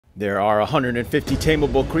There are 150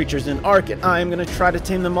 tameable creatures in Ark, and I am going to try to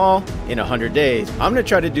tame them all in 100 days. I'm going to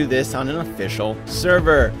try to do this on an official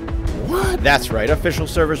server. What? That's right, official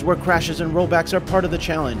servers where crashes and rollbacks are part of the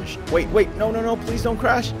challenge. Wait, no, please don't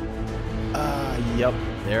crash. Yep,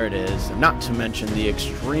 there it is. Not to mention the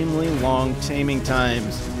extremely long taming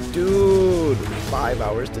times. Dude, 5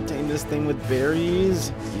 hours to tame this thing with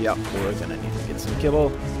berries? Yep, we're gonna need to get some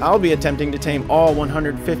kibble. I'll be attempting to tame all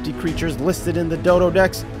 150 creatures listed in the Dodo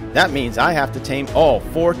Dex. That means I have to tame all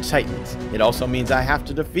 4 titans. It also means I have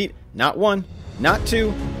to defeat not 1, not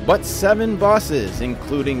 2, but 7 bosses,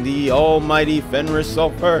 including the almighty Fenris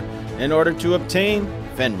Sulfur, in order to obtain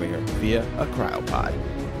Fenrir via a cryopod.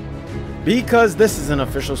 Because this is an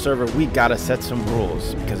official server, we gotta set some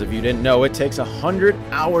rules. Because if you didn't know, it takes 100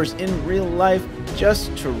 hours in real life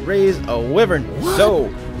just to raise a wyvern. What?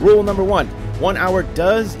 So, rule number 1. 1 hour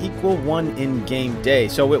does equal 1 in-game day,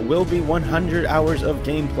 so it will be 100 hours of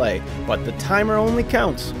gameplay, but the timer only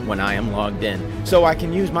counts when I am logged in, so I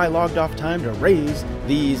can use my logged off time to raise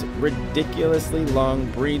these ridiculously long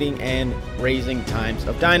breeding and raising times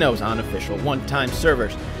of dinos on official one-time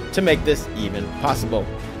servers to make this even possible.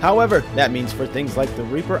 However, that means for things like the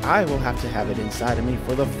Reaper, I will have to have it inside of me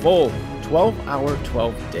for the full 12-hour,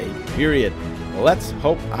 12-day period. Let's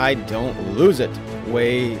hope I don't lose it.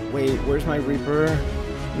 Wait, where's my Reaper?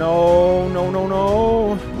 No.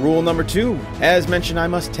 Rule number 2. As mentioned, I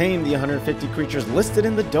must tame the 150 creatures listed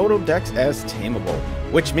in the Dodo Dex as tameable,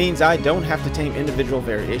 which means I don't have to tame individual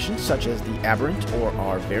variations such as the Aberrant or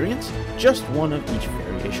R variants. Just one of each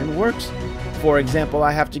variation works. For example,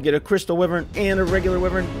 I have to get a Crystal Wyvern and a regular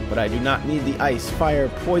Wyvern, but I do not need the Ice, Fire,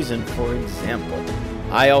 Poison, for example.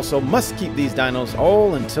 I also must keep these dinos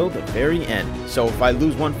all until the very end, so if I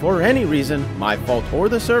lose one for any reason, my fault or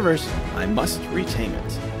the servers, I must retame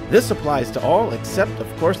it. This applies to all except,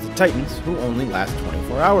 of course, the Titans, who only last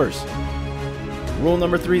 24 hours. Rule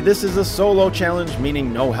number 3, this is a solo challenge,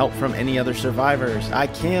 meaning no help from any other survivors. I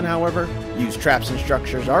can, however, use traps and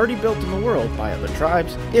structures already built in the world by other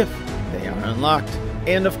tribes if they are unlocked.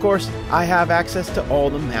 And of course, I have access to all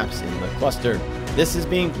the maps in the cluster. This is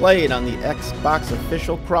being played on the Xbox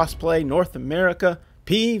official crossplay North America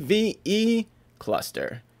PvE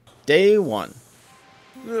cluster. Day 1.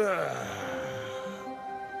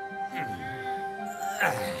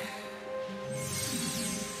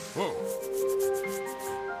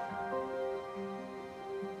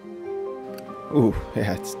 Ooh,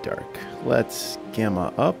 yeah, it's dark. Let's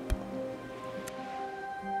gamma up.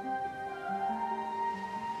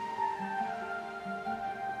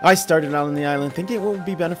 I started out on the island thinking it would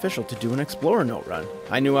be beneficial to do an explorer note run.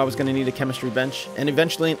 I knew I was going to need a chemistry bench and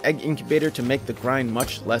eventually an egg incubator to make the grind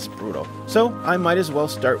much less brutal. So I might as well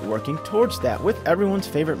start working towards that with everyone's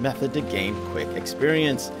favorite method to gain quick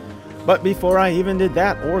experience. But before I even did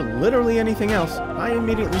that, or literally anything else, I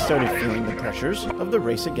immediately started feeling the pressures of the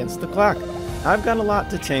race against the clock. I've got a lot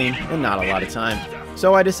to tame and not a lot of time.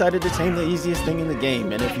 So I decided to tame the easiest thing in the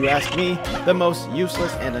game, and if you ask me, the most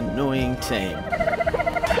useless and annoying tame.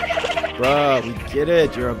 Bruh, we get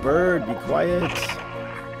it. You're a bird. Be quiet.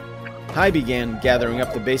 I began gathering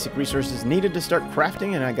up the basic resources needed to start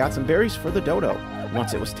crafting, and I got some berries for the dodo.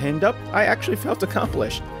 Once it was tamed up, I actually felt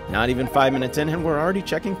accomplished. Not even 5 minutes in, and we're already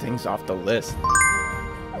checking things off the list.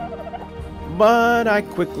 But I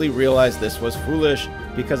quickly realized this was foolish,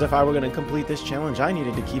 because if I were going to complete this challenge, I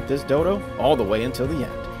needed to keep this dodo all the way until the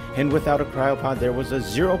end. And without a cryopod, there was a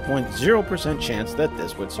 0.0% chance that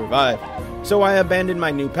this would survive. So I abandoned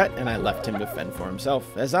my new pet and I left him to fend for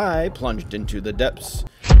himself as I plunged into the depths.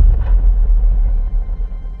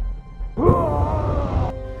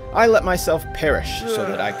 I let myself perish so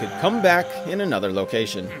that I could come back in another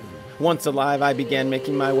location. Once alive, I began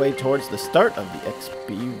making my way towards the start of the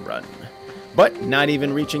XP run. But not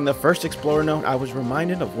even reaching the first explorer note, I was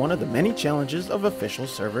reminded of one of the many challenges of official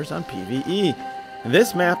servers on PvE.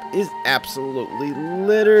 This map is absolutely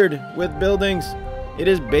littered with buildings. It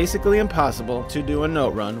is basically impossible to do a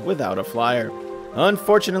note run without a flyer.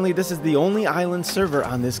 Unfortunately, this is the only island server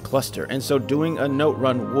on this cluster, and so doing a note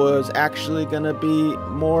run was actually gonna be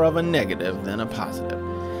more of a negative than a positive.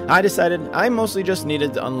 I decided I mostly just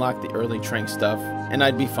needed to unlock the early trank stuff, and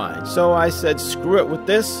I'd be fine. So I said screw it with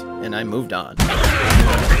this, and I moved on.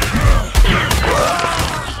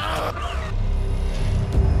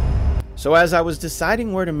 So as I was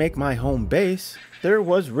deciding where to make my home base, there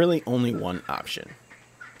was really only one option.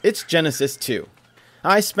 It's Genesis 2.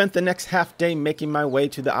 I spent the next half day making my way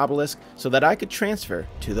to the obelisk so that I could transfer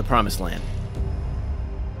to the Promised Land.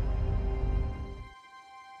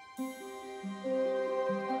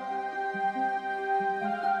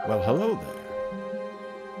 Well, hello there.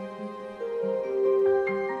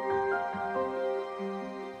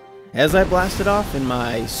 As I blasted off in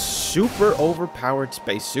my super overpowered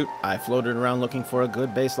spacesuit, I floated around looking for a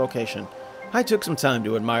good base location. I took some time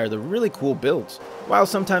to admire the really cool builds. While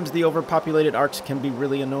sometimes the overpopulated arks can be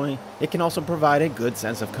really annoying, it can also provide a good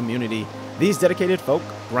sense of community. These dedicated folk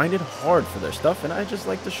grinded hard for their stuff, and I just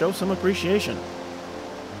like to show some appreciation.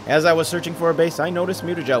 As I was searching for a base, I noticed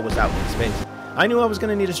Mutagel was out in space. I knew I was going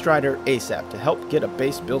to need a strider ASAP to help get a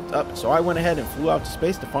base built up, so I went ahead and flew out to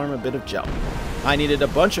space to farm a bit of gel. I needed a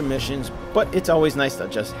bunch of missions, but it's always nice to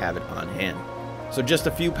just have it on hand. So just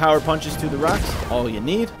a few power punches to the rocks, all you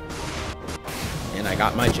need, and I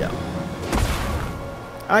got my gel.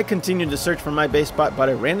 I continued to search for my base spot, but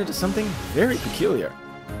I ran into something very peculiar.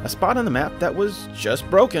 A spot on the map that was just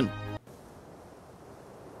broken.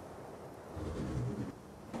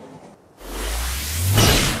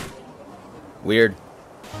 Weird.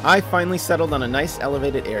 I finally settled on a nice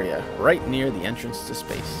elevated area right near the entrance to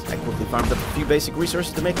space. I quickly farmed up a few basic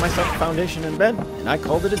resources to make myself a foundation in bed, and I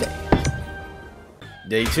called it a day.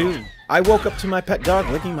 Day 2. I woke up to my pet dog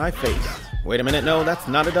licking my face. Wait a minute, no, that's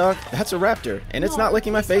not a dog, that's a raptor, and it's not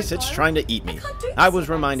licking my face, it's trying to eat me. I was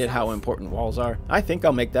reminded how important walls are. I think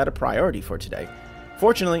I'll make that a priority for today.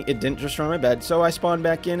 Fortunately, it didn't destroy my bed, so I spawned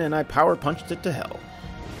back in and I power punched it to hell.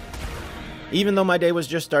 Even though my day was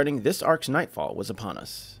just starting, this ark's nightfall was upon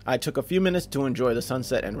us. I took a few minutes to enjoy the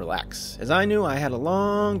sunset and relax, as I knew I had a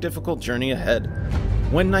long, difficult journey ahead.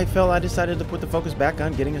 When night fell, I decided to put the focus back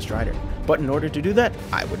on getting a strider, but in order to do that,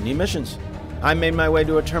 I would need missions. I made my way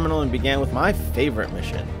to a terminal and began with my favorite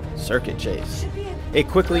mission, Circuit Chase. It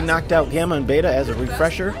quickly knocked out Gamma and Beta as a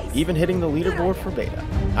refresher, even hitting the leaderboard for Beta.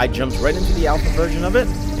 I jumped right into the alpha version of it,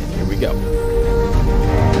 and here we go.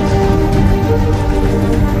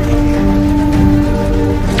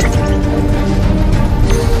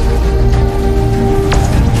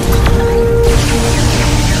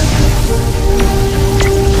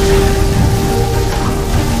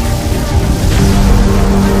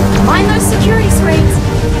 Mind those security screens!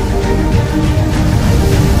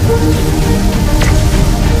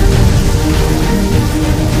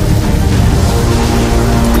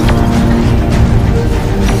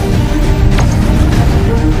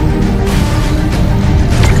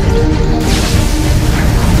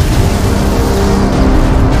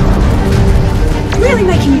 Really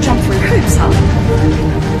making you jump through hoops, huh?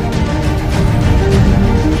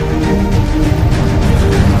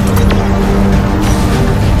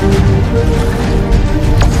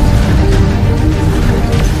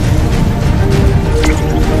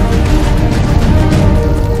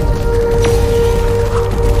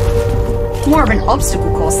 More of an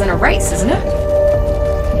obstacle course than a race, isn't it?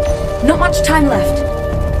 Not much time left.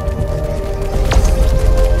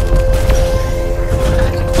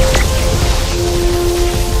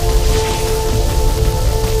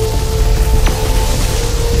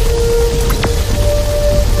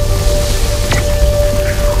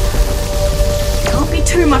 Can't be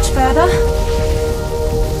too much further.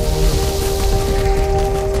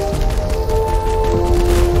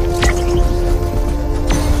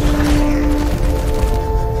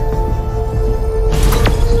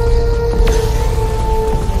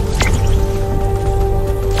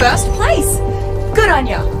 First place! Good on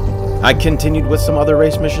ya! I continued with some other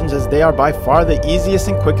race missions as they are by far the easiest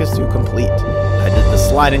and quickest to complete. I did the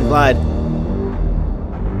slide and glide.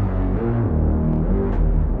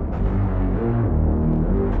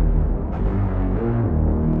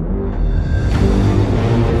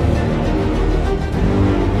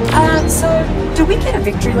 So, do we get a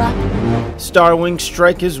victory lap? Starwing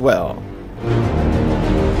strike as well.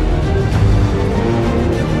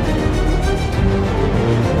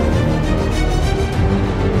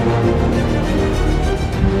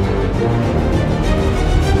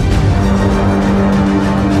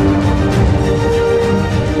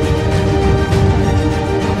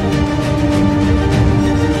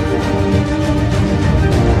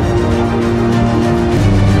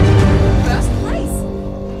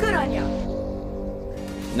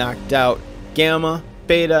 Knocked out Gamma,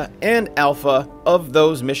 Beta, and Alpha of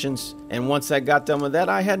those missions, and once I got done with that,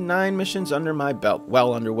 I had 9 missions under my belt,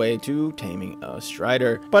 well underway to taming a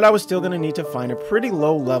strider. But I was still going to need to find a pretty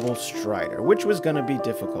low level strider, which was going to be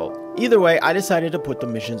difficult. Either way, I decided to put the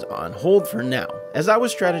missions on hold for now. As I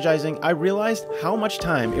was strategizing, I realized how much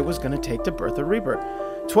time it was going to take to birth a Reaper.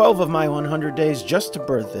 12 of my 100 days just to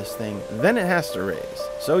birth this thing, then it has to raise.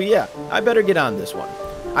 So yeah, I better get on this one.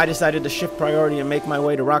 I decided to shift priority and make my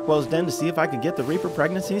way to Rockwell's Den to see if I could get the Reaper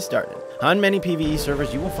pregnancy started. On many PvE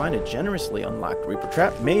servers, you will find a generously unlocked Reaper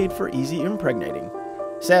trap made for easy impregnating.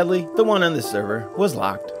 Sadly, the one on this server was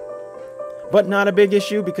locked. But not a big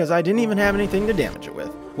issue because I didn't even have anything to damage it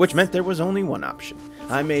with, which meant there was only one option.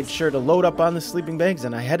 I made sure to load up on the sleeping bags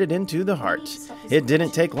and I headed into the heart. It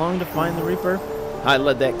didn't take long to find the Reaper. I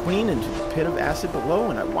led that queen into the pit of acid below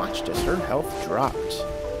and I watched as her health dropped.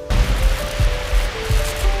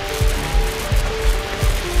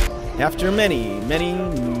 After many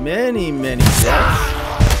deaths.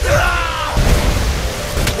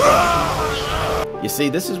 You see,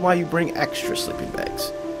 this is why you bring extra sleeping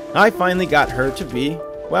bags. I finally got her to be,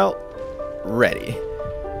 well, ready.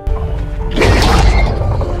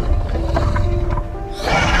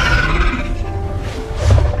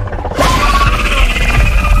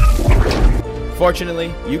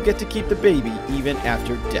 Fortunately, you get to keep the baby even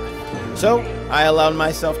after death. So, I allowed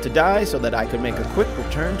myself to die so that I could make a quick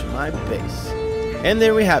return to my base. And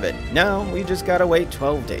there we have it. Now, we just gotta wait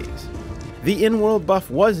 12 days. The in-world buff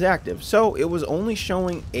was active, so it was only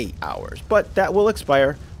showing 8 hours, but that will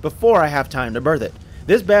expire before I have time to birth it.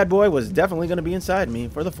 This bad boy was definitely going to be inside me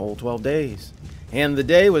for the full 12 days. And the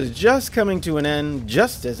day was just coming to an end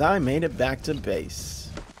just as I made it back to base.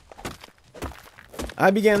 I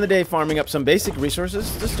began the day farming up some basic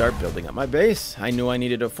resources to start building up my base. I knew I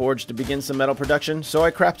needed a forge to begin some metal production, so I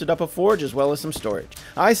crafted up a forge as well as some storage.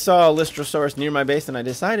 I saw a Lystrosaurus near my base and I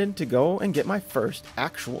decided to go and get my first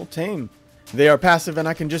actual tame. They are passive and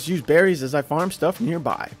I can just use berries as I farm stuff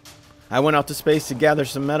nearby. I went out to space to gather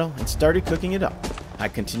some metal and started cooking it up. I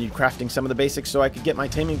continued crafting some of the basics so I could get my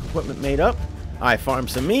taming equipment made up. I farmed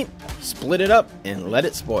some meat, split it up, and let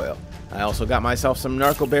it spoil. I also got myself some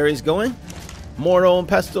narco berries going. Mortar and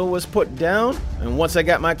pestle was put down, and once I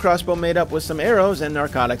got my crossbow made up with some arrows and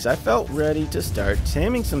narcotics, I felt ready to start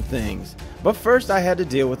taming some things. But first I had to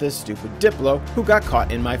deal with this stupid Diplo who got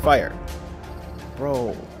caught in my fire.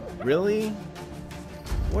 Bro, really?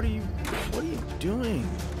 What are you doing?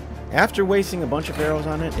 After wasting a bunch of arrows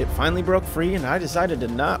on it, it finally broke free and I decided to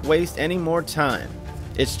not waste any more time.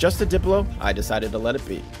 It's just a Diplo, I decided to let it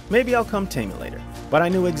be. Maybe I'll come tame it later. But I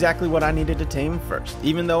knew exactly what I needed to tame first.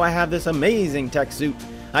 Even though I have this amazing tech suit,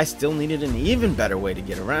 I still needed an even better way to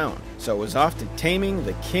get around. So I was off to taming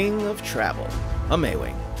the king of travel, a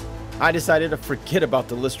Maywing. I decided to forget about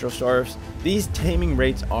the Lystrosaurus. These taming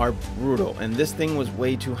rates are brutal, and this thing was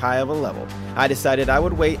way too high of a level. I decided I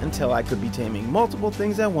would wait until I could be taming multiple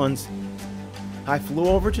things at once. I flew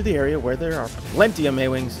over to the area where there are plenty of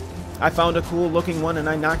Maywings. I found a cool looking one and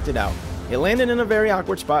I knocked it out. It landed in a very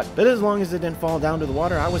awkward spot, but as long as it didn't fall down to the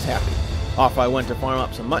water, I was happy. Off I went to farm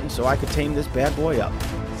up some mutton so I could tame this bad boy up.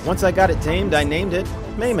 Once I got it tamed, I named it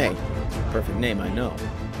May. Perfect name, I know.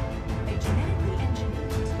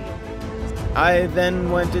 I then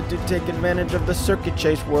wanted to take advantage of the Circuit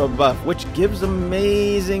Chase World buff, which gives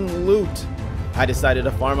amazing loot. I decided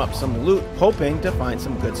to farm up some loot, hoping to find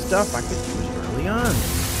some good stuff I could use early on.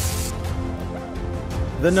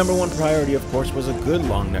 The number one priority, of course, was a good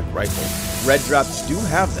long neck rifle. Red drops do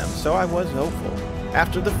have them, so I was hopeful.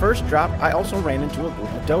 After the first drop, I also ran into a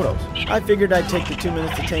group of dodos. I figured I'd take the 2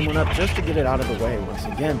 minutes to tame one up just to get it out of the way once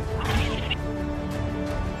again.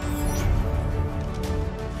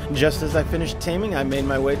 Just as I finished taming, I made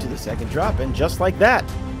my way to the second drop, and just like that,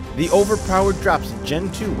 the overpowered drops in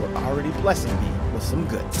Gen 2 were already blessing me with some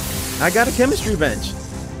goods. I got a chemistry bench.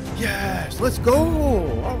 Yes, let's go!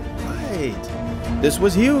 Alright. This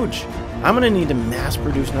was huge. I'm gonna need to mass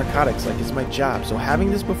produce narcotics like it's my job, so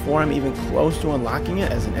having this before I'm even close to unlocking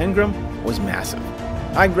it as an engram was massive.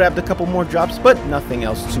 I grabbed a couple more drops, but nothing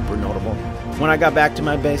else super notable. When I got back to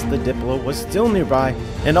my base, the Diplo was still nearby,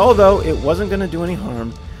 and although it wasn't gonna do any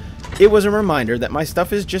harm, it was a reminder that my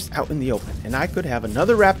stuff is just out in the open, and I could have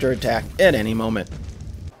another raptor attack at any moment.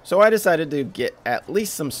 So I decided to get at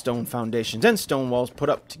least some stone foundations and stone walls put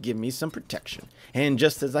up to give me some protection. And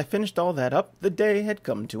just as I finished all that up, the day had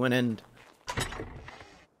come to an end.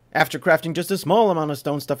 After crafting just a small amount of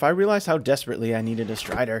stone stuff, I realized how desperately I needed a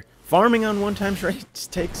strider. Farming on 1x rates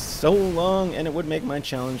takes so long, and it would make my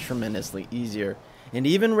challenge tremendously easier. And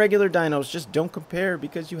even regular dinos just don't compare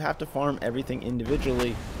because you have to farm everything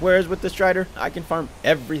individually. Whereas with the strider, I can farm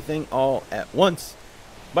everything all at once.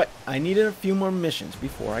 But I needed a few more missions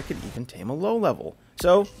before I could even tame a low level.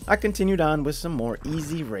 So I continued on with some more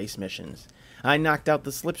easy race missions. I knocked out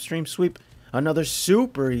the slipstream sweep, another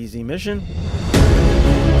super easy mission.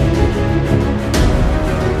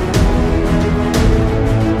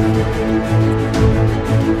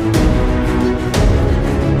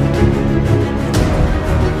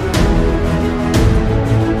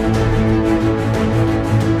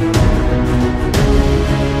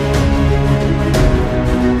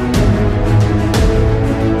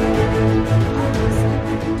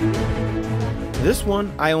 This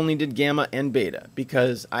one, I only did Gamma and Beta,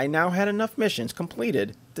 because I now had enough missions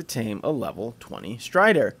completed to tame a level 20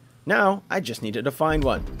 Strider. Now, I just needed to find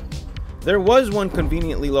one. There was one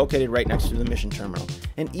conveniently located right next to the mission terminal,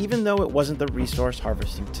 and even though it wasn't the resource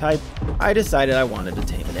harvesting type, I decided I wanted to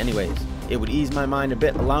tame it anyways. It would ease my mind a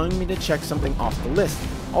bit, allowing me to check something off the list.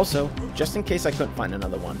 Also, just in case I couldn't find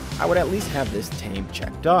another one, I would at least have this tame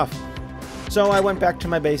checked off. So I went back to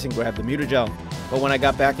my base and grabbed the mutagel, but when I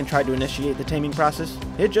got back and tried to initiate the taming process,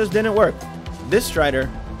 it just didn't work. This strider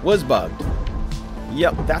was bugged.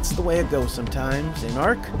 Yep, that's the way it goes sometimes in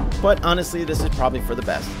Ark, but honestly this is probably for the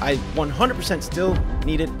best. I 100% still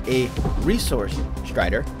needed a resource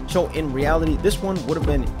strider, so in reality this one would have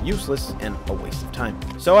been useless and a waste of time.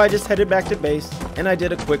 So I just headed back to base and I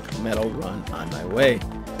did a quick metal run on my way.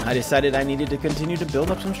 I decided I needed to continue to build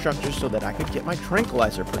up some structures so that I could get my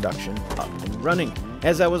tranquilizer production up and running.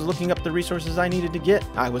 As I was looking up the resources I needed to get,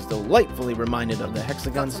 I was delightfully reminded of the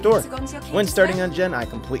Hexagon store. When starting on Gen, I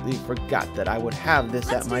completely forgot that I would have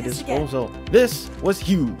this at my disposal. This was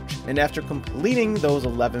huge, and after completing those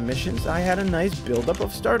 11 missions, I had a nice buildup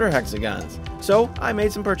of starter hexagons. So I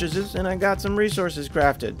made some purchases and I got some resources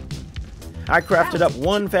crafted. I crafted up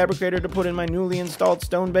one fabricator to put in my newly installed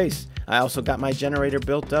stone base. I also got my generator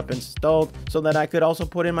built up and installed so that I could also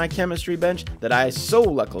put in my chemistry bench that I so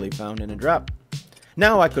luckily found in a drop.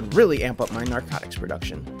 Now I could really amp up my narcotics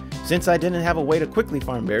production. Since I didn't have a way to quickly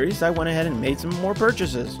farm berries, I went ahead and made some more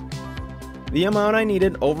purchases. The amount I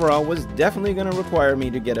needed overall was definitely going to require me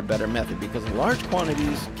to get a better method because large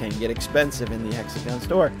quantities can get expensive in the Hexagon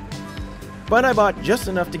store. But I bought just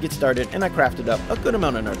enough to get started and I crafted up a good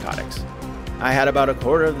amount of narcotics. I had about a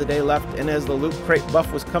quarter of the day left, and as the loot crate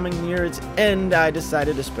buff was coming near its end, I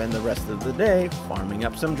decided to spend the rest of the day farming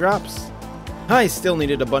up some drops. I still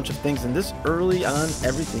needed a bunch of things, and this early on,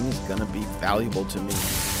 everything is gonna be valuable to me,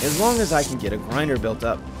 as long as I can get a grinder built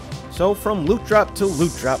up. So from loot drop to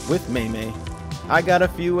loot drop with Maymay, I got a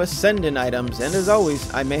few Ascended items, and as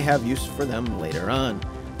always, I may have use for them later on.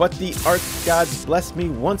 But the Ark gods blessed me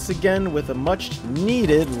once again with a much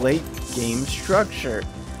needed late game structure.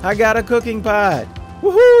 I got a cooking pot!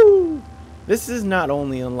 Woohoo! This is not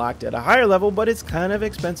only unlocked at a higher level, but it's kind of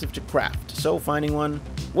expensive to craft, so finding one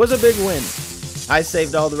was a big win. I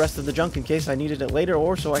saved all the rest of the junk in case I needed it later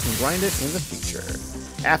or so I can grind it in the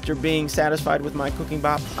future. After being satisfied with my cooking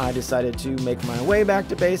pot, I decided to make my way back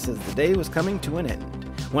to base as the day was coming to an end.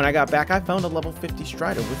 When I got back, I found a level 50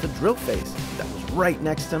 strider with a drill face that was right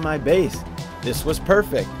next to my base. This was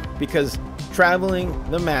perfect because traveling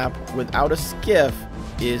the map without a skiff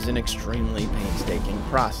is an extremely painstaking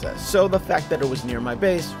process, so the fact that it was near my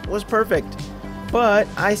base was perfect. But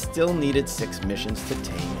I still needed 6 missions to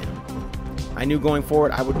tame him. I knew going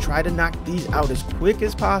forward I would try to knock these out as quick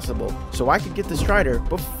as possible so I could get the strider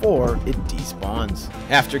before it despawns.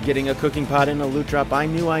 After getting a cooking pot and a loot drop, I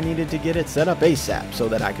knew I needed to get it set up ASAP so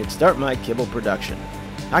that I could start my kibble production.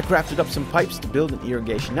 I crafted up some pipes to build an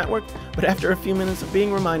irrigation network, but after a few minutes of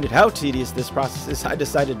being reminded how tedious this process is, I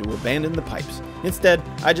decided to abandon the pipes. Instead,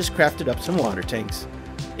 I just crafted up some water tanks.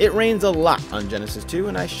 It rains a lot on Genesis 2,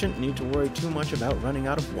 and I shouldn't need to worry too much about running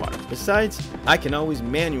out of water. Besides, I can always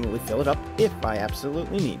manually fill it up if I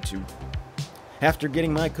absolutely need to. After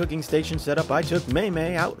getting my cooking station set up, I took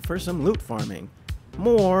Maymay out for some loot farming.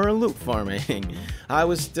 More loot farming. I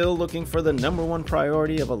was still looking for the #1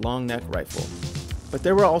 priority of a long neck rifle. But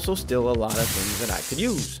there were also still a lot of things that I could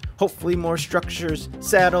use. Hopefully more structures,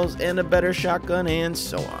 saddles, and a better shotgun, and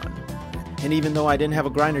so on. And even though I didn't have a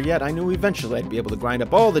grinder yet, I knew eventually I'd be able to grind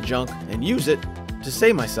up all the junk and use it to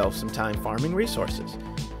save myself some time farming resources.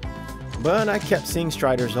 But I kept seeing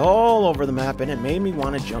striders all over the map, and it made me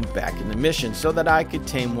want to jump back into missions so that I could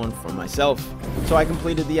tame one for myself. So I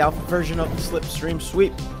completed the alpha version of the Slipstream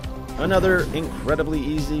Sweep. Another incredibly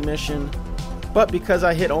easy mission. But because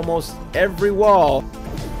I hit almost every wall,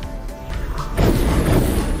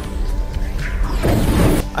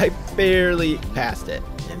 I barely passed it.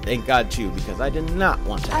 And thank God too, because I did not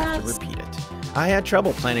want to have to repeat it. I had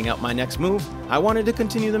trouble planning out my next move. I wanted to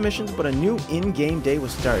continue the missions, but a new in-game day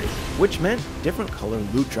was started, which meant different color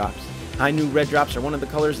loot drops. I knew red drops are one of the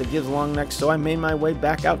colors that gives long necks, so I made my way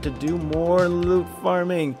back out to do more loot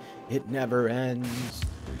farming. It never ends.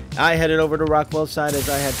 I headed over to Rockwell's side as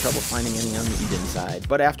I had trouble finding any on the Eden side,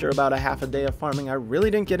 but after about a half a day of farming, I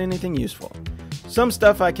really didn't get anything useful. Some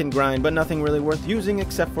stuff I can grind, but nothing really worth using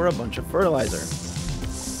except for a bunch of fertilizer.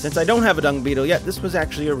 Since I don't have a dung beetle yet, this was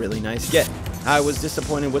actually a really nice get. I was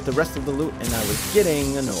disappointed with the rest of the loot and I was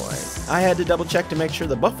getting annoyed. I had to double check to make sure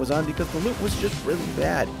the buff was on because the loot was just really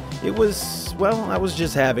bad. It was, well, I was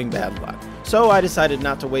just having bad luck. So I decided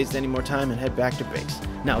not to waste any more time and head back to base.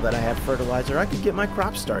 Now that I have fertilizer, I could get my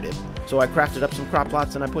crops started. So I crafted up some crop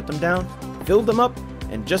lots and I put them down, filled them up,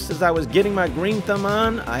 and just as I was getting my green thumb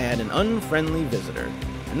on, I had an unfriendly visitor.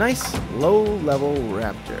 A nice, low-level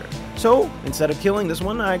raptor. So, instead of killing this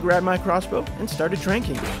one, I grabbed my crossbow and started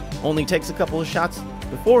tranking. Only takes a couple of shots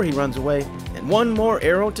before he runs away, and one more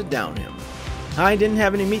arrow to down him. I didn't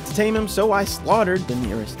have any meat to tame him, so I slaughtered the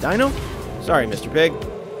nearest dino. Sorry, Mr. Pig.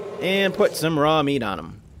 And put some raw meat on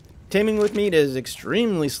him. Taming with meat is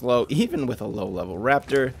extremely slow, even with a low-level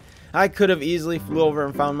raptor. I could have easily flew over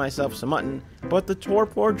and found myself some mutton, but the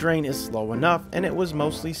torpor drain is slow enough, and it was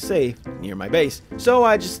mostly safe near my base, so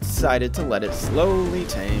I just decided to let it slowly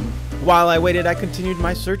tame. While I waited, I continued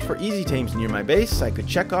my search for easy tames near my base I could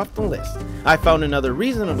check off the list. I found another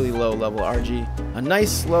reasonably low-level RG, a nice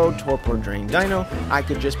slow torpor drain dino I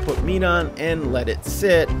could just put meat on and let it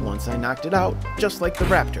sit once I knocked it out, just like the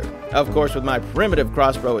raptor. Of course, with my primitive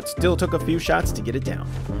crossbow, it still took a few shots to get it down,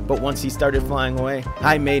 but once he started flying away,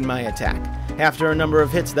 I made my attack. After a number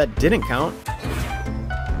of hits that didn't count,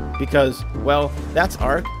 because, well, that's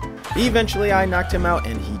Ark, eventually I knocked him out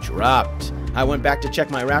and he dropped. I went back to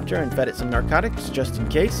check my raptor and fed it some narcotics just in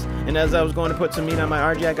case, and as I was going to put some meat on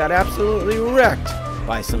my RG, I got absolutely wrecked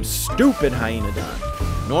by some stupid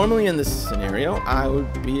hyenodon. Normally in this scenario, I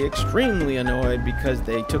would be extremely annoyed because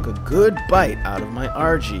they took a good bite out of my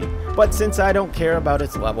RG, but since I don't care about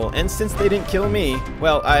its level, and since they didn't kill me,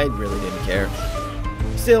 well, I really didn't care.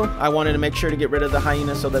 Still, I wanted to make sure to get rid of the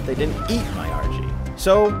hyena so that they didn't eat my RG.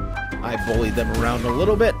 So, I bullied them around a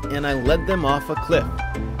little bit, and I led them off a cliff.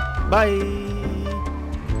 Bye!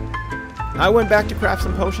 I went back to craft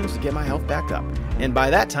some potions to get my health back up, and by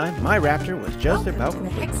that time, my raptor was just about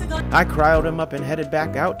complete. I cryoed him up and headed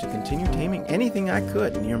back out to continue taming anything I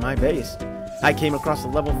could near my base. I came across a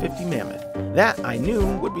level 50 mammoth. That I knew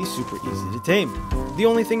would be super easy to tame. The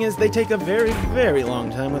only thing is they take a very, very long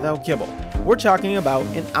time without kibble. We're talking about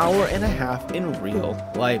an hour and a half in real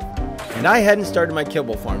life. And I hadn't started my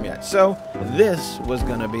kibble farm yet, so this was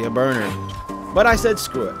gonna be a burner. But I said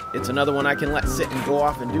screw it, it's another one I can let sit and go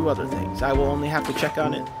off and do other things. I will only have to check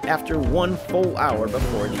on it after 1 full hour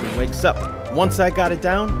before it even wakes up. Once I got it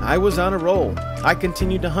down, I was on a roll. I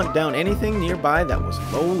continued to hunt down anything nearby that was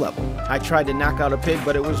low level. I tried to knock out a pig,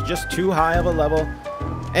 but it was just too high of a level.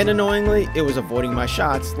 And annoyingly, it was avoiding my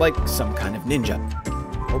shots like some kind of ninja.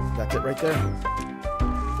 Oh, that's it right there.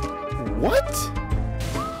 What?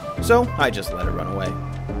 So I just let it run away.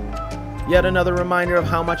 Yet another reminder of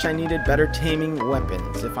how much I needed better taming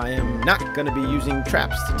weapons if I am not going to be using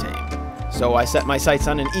traps to tame. So I set my sights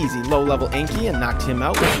on an easy low-level Anki and knocked him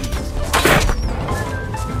out with ease.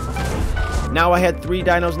 Now I had 3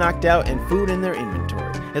 dinos knocked out and food in their inventory.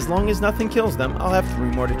 As long as nothing kills them, I'll have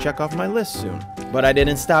 3 more to check off my list soon. But I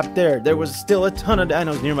didn't stop there. There was still a ton of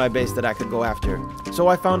dinos near my base that I could go after. So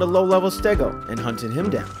I found a low-level stego and hunted him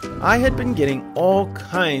down. I had been getting all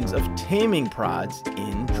kinds of taming prods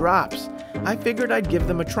in drops. I figured I'd give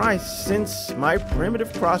them a try since my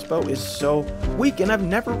primitive crossbow is so weak and I've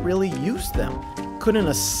never really used them. Could an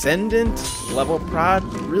ascendant level prod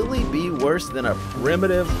really be worse than a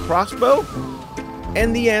primitive crossbow?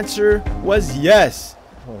 And the answer was yes.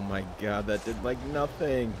 Oh my god, that did like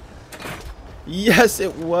nothing. Yes,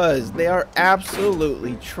 it was. They are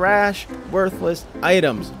absolutely trash, worthless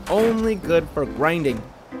items, only good for grinding,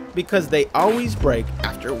 because they always break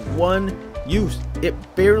after 1 use. It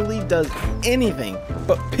barely does anything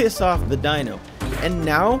but piss off the dino. And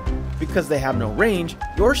now, because they have no range,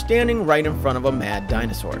 you're standing right in front of a mad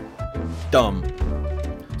dinosaur. Dumb.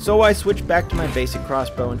 So I switched back to my basic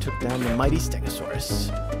crossbow and took down the mighty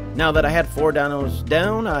Stegosaurus. Now that I had 4 dinos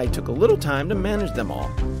down, I took a little time to manage them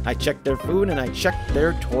all. I checked their food and I checked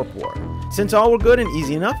their torpor. Since all were good and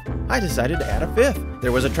easy enough, I decided to add a 5th.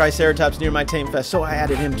 There was a Triceratops near my tame fest, so I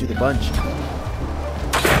added him to the bunch.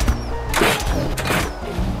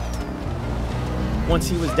 Once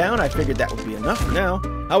he was down, I figured that would be enough for now.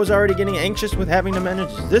 I was already getting anxious with having to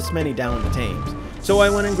manage this many downed tames. So I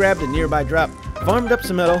went and grabbed a nearby drop, farmed up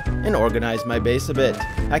some metal, and organized my base a bit.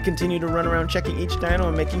 I continued to run around checking each dino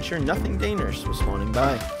and making sure nothing dangerous was spawning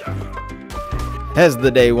by. As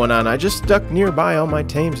the day went on, I just stuck nearby all my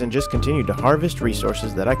tames and just continued to harvest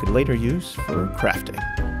resources that I could later use for crafting.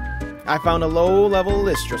 I found a low-level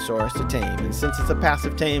Lystrosaurus to tame, and since it's a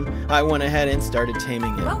passive tame, I went ahead and started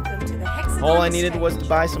taming it. All I needed was to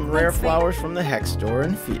buy some rare flowers from the Hex store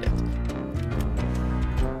and feed it.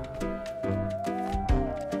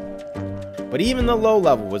 But even the low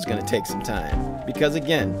level was going to take some time, because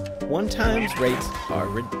again, 1x rates are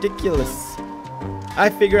ridiculous. I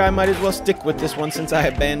figure I might as well stick with this one since I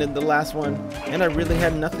abandoned the last one, and I really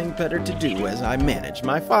had nothing better to do as I managed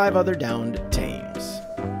my 5 other downed tames.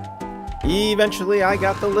 Eventually I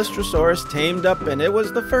got the Lystrosaurus tamed up, and it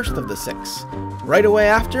was the first of the 6. Right away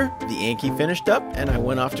after, the Yankee finished up, and I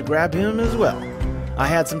went off to grab him as well. I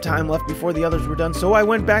had some time left before the others were done, so I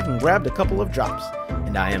went back and grabbed a couple of drops.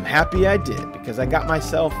 And I am happy I did, because I got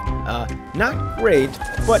myself, not great,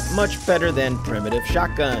 but much better than primitive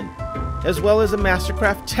shotgun, as well as a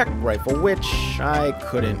Mastercraft tech rifle, which I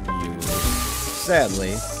couldn't use,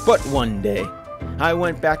 sadly. But one day, I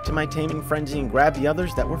went back to my taming frenzy and grabbed the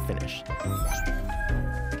others that were finished.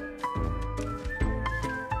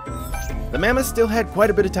 The mammoth still had quite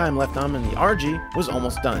a bit of time left on him, and the RG was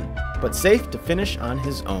almost done, but safe to finish on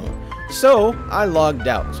his own. So I logged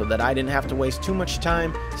out so that I didn't have to waste too much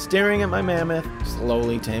time staring at my mammoth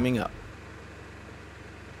slowly taming up.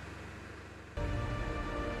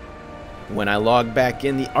 When I logged back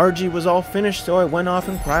in, the RG was all finished, so I went off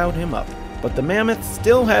and cryoed him up. But the mammoth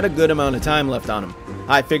still had a good amount of time left on him.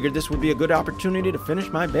 I figured this would be a good opportunity to finish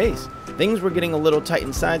my base. Things were getting a little tight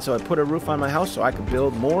inside, so I put a roof on my house so I could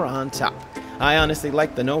build more on top. I honestly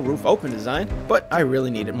liked the no roof open design, but I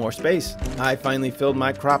really needed more space. I finally filled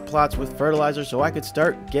my crop plots with fertilizer so I could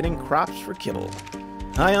start getting crops for kibble.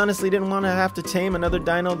 I honestly didn't want to have to tame another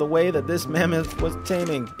dino the way that this mammoth was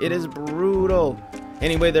taming. It is brutal.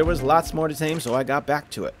 Anyway, there was lots more to tame, so I got back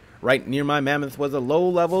to it. Right near my mammoth was a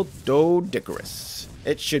low-level Dodicarus.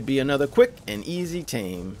 It should be another quick and easy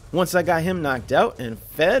tame. Once I got him knocked out and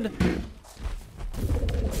fed,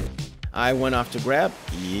 I went off to grab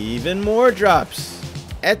even more drops.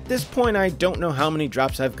 At this point, I don't know how many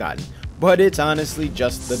drops I've gotten, but it's honestly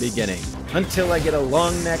just the beginning. Until I get a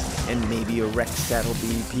long neck and maybe a wrecked saddle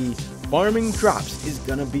BP, farming drops is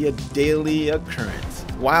gonna be a daily occurrence.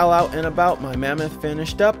 While out and about, my mammoth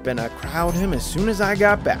finished up and I crowed him as soon as I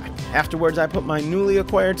got back. Afterwards, I put my newly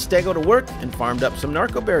acquired stego to work and farmed up some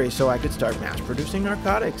narco berries so I could start mass producing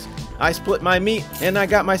narcotics. I split my meat and I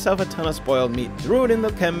got myself a ton of spoiled meat, threw it in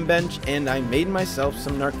the chem bench, and I made myself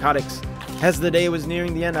some narcotics. As the day was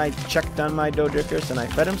nearing the end, I checked on my Dodicarus and I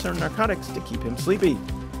fed him some narcotics to keep him sleepy.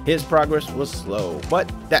 His progress was slow,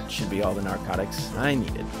 but that should be all the narcotics I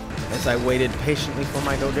needed. As I waited patiently for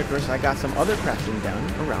my Dodicarus, I got some other crafting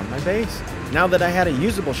done around my base. Now that I had a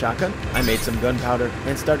usable shotgun, I made some gunpowder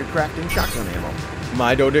and started crafting shotgun ammo.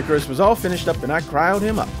 My Dodicarus was all finished up and I cryoed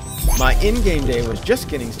him up. My in-game day was just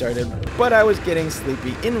getting started, but I was getting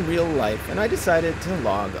sleepy in real life and I decided to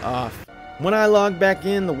log off. When I logged back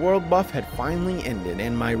in, the world buff had finally ended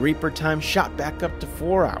and my Reaper time shot back up to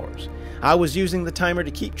 4 hours. I was using the timer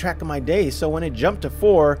to keep track of my days, so when it jumped to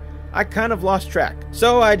 4, I kind of lost track.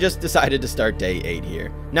 So I just decided to start day 8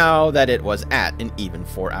 here, now that it was at an even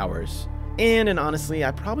 4 hours. And honestly,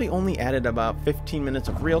 I probably only added about 15 minutes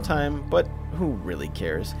of real time, but who really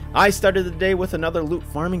cares? I started the day with another loot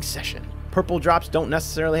farming session. Purple drops don't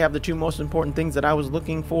necessarily have the two most important things that I was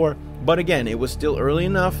looking for, but again, it was still early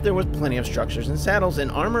enough. There was plenty of structures and saddles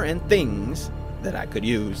and armor and things that I could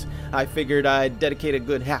use. I figured I'd dedicate a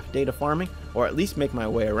good half day to farming, or at least make my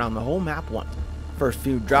way around the whole map once. First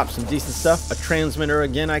few drops some decent stuff, a transmitter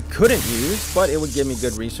again I couldn't use, but it would give me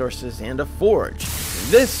good resources and a forge.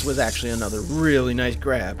 This was actually another really nice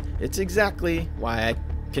grab. It's exactly why I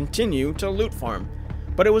continue to loot farm.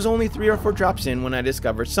 But it was only 3 or 4 drops in when I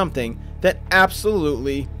discovered something that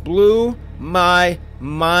absolutely blew my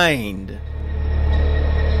mind.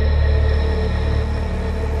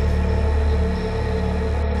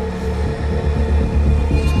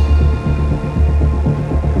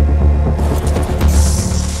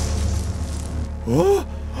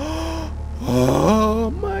 Oh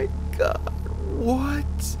my god, what?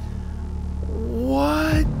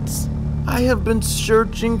 I have been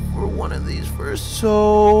searching for one of these for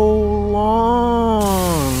so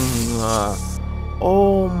long.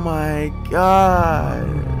 Oh my god.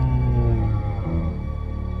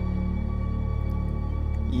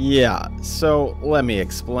 Yeah, so let me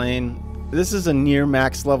explain. This is a near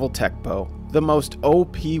max level tech bow, the most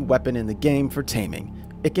OP weapon in the game for taming.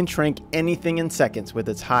 It can trank anything in seconds with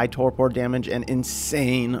its high torpor damage and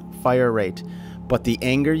insane fire rate. But the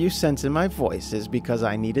anger you sense in my voice is because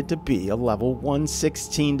I needed to be a level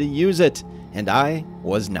 116 to use it, and I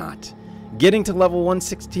was not. Getting to level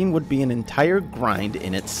 116 would be an entire grind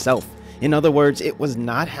in itself. In other words, it was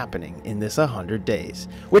not happening in this 100 days,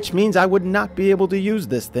 which means I would not be able to use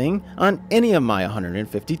this thing on any of my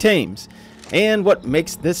 150 tames. And what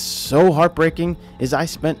makes this so heartbreaking is I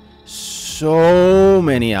spent so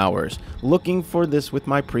many hours looking for this with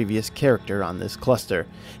my previous character on this cluster.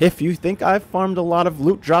 If you think I've farmed a lot of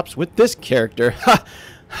loot drops with this character,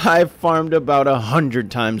 I've farmed about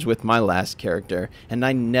 100 times with my last character, and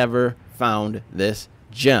I never found this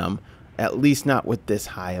gem, at least not with this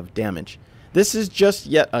high of damage. This is just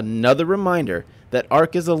yet another reminder that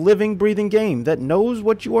Ark is a living, breathing game that knows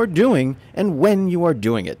what you are doing and when you are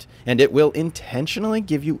doing it, and it will intentionally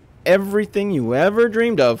give you everything you ever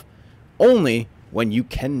dreamed of, only when you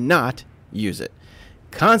cannot use it.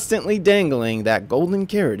 Constantly dangling that golden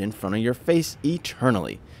carrot in front of your face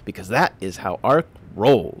eternally, because that is how Ark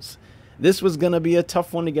rolls. This was going to be a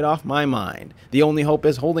tough one to get off my mind. The only hope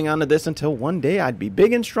is holding on to this until one day I'd be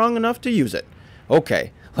big and strong enough to use it.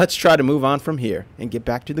 Okay, let's try to move on from here and get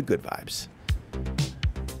back to the good vibes.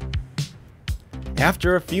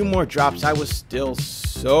 After a few more drops, I was still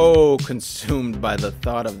so consumed by the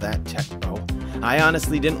thought of that tech bow. I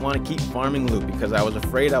honestly didn't want to keep farming loot because I was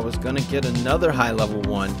afraid I was going to get another high level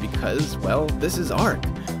one because, well, this is Ark.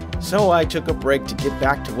 So I took a break to get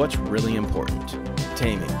back to what's really important,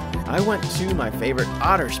 taming. I went to my favorite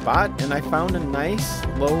otter spot and I found a nice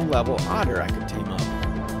low level otter I could tame up.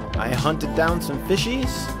 I hunted down some fishies,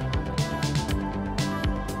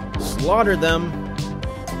 slaughtered them,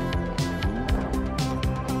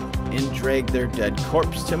 and dragged their dead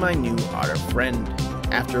corpse to my new otter friend.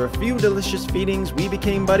 After a few delicious feedings, we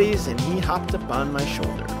became buddies and he hopped up on my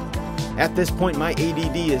shoulder. At this point, my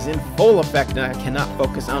ADD is in full effect and I cannot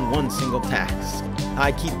focus on one single task.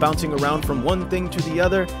 I keep bouncing around from one thing to the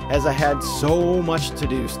other as I had so much to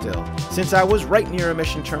do still. Since I was right near a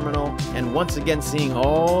mission terminal and once again seeing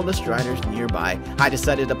all the striders nearby, I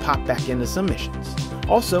decided to pop back into some missions.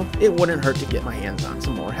 Also, it wouldn't hurt to get my hands on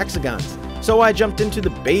some more hexagons. So I jumped into the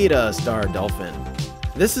beta Star Dolphin.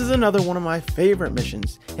 This is another one of my favorite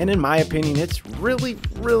missions, and in my opinion, it's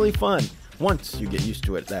really fun. Once you get used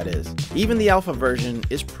to it, that is. Even the alpha version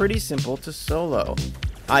is pretty simple to solo.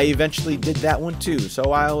 I eventually did that one too,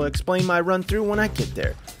 so I'll explain my run through when I get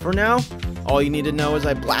there. For now, all you need to know is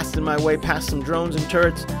I blasted my way past some drones and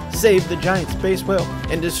turrets, saved the giant space whale,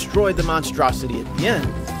 and destroyed the monstrosity at the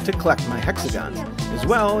end to collect my hexagons, as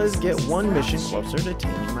well as get one mission closer to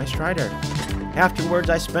taming my strider. Afterwards,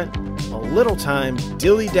 I spent a little time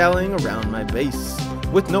dilly-dallying around my base.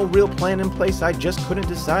 With no real plan in place, I just couldn't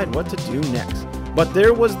decide what to do next. But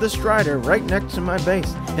there was the strider right next to my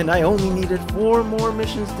base, and I only needed 4 more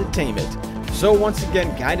missions to tame it. So once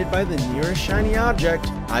again, guided by the nearest shiny object,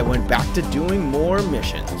 I went back to doing more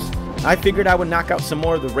missions. I figured I would knock out some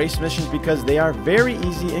more of the race missions because they are very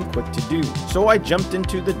easy and quick to do. So I jumped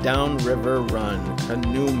into the downriver run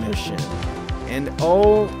canoe mission. And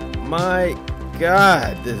oh my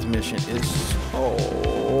god, this mission is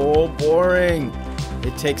so boring.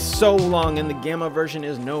 It takes so long, and the Gamma version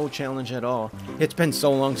is no challenge at all. It's been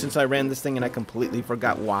so long since I ran this thing and I completely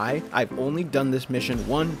forgot why I've only done this mission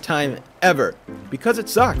one time ever. Because it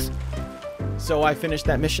sucks. So I finished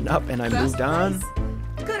that mission up and I moved on.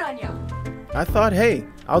 Good on ya. I thought, hey,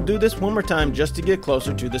 I'll do this one more time just to get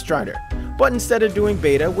closer to the strider. But instead of doing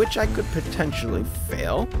beta, which I could potentially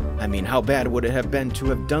fail, I mean, how bad would it have been to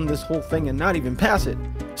have done this whole thing and not even pass it?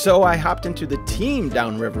 So I hopped into the team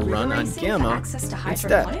downriver run on Gamma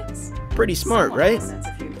instead. Pretty smart, right?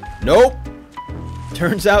 Nope.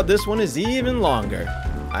 Turns out this one is even longer.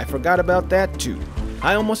 I forgot about that too.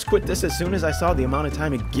 I almost quit this as soon as I saw the amount of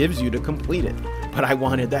time it gives you to complete it. But I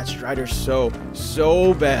wanted that strider so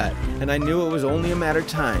bad, and I knew it was only a matter of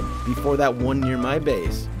time before that one near my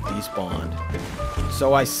base despawned.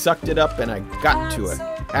 So I sucked it up and I got to it.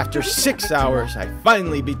 After 6 hours, I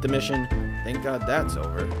finally beat the mission. Thank God that's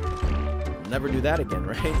over. I'll never do that again,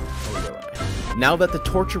 right? Now that the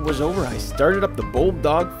torture was over, I started up the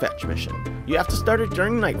Bulldog Fetch mission. You have to start it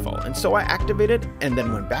during nightfall, and so I activated and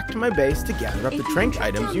then went back to my base to gather up the trank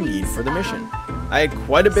items you need for the mission. I had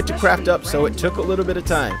quite a bit to craft up, so it took a little bit of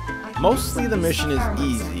time. Mostly the mission is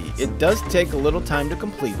easy. It does take a little time to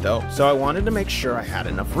complete though, so I wanted to make sure I had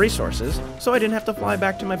enough resources so I didn't have to fly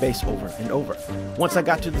back to my base over and over. Once I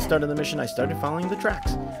got to the start of the mission, I started following the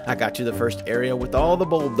tracks. I got to the first area with all the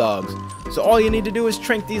bulldogs. So all you need to do is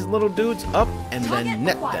trank these little dudes up and then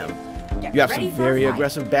net them. You have some very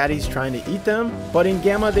aggressive baddies trying to eat them, but in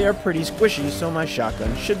Gamma they are pretty squishy, so my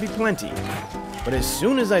shotgun should be plenty. But as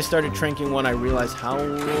soon as I started tranking one, I realized how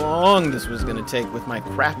long this was going to take with my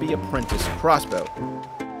crappy apprentice crossbow.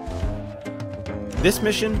 This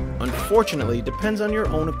mission, unfortunately, depends on your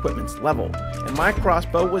own equipment's level, and my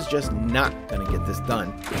crossbow was just not going to get this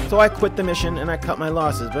done. So I quit the mission and I cut my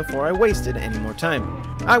losses before I wasted any more time.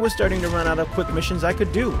 I was starting to run out of quick missions I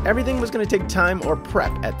could do. Everything was going to take time or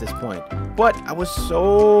prep at this point, but I was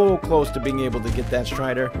so close to being able to get that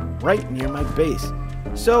strider right near my base.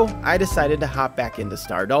 So I decided to hop back into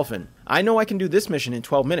Star Dolphin. I know I can do this mission in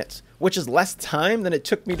 12 minutes, which is less time than it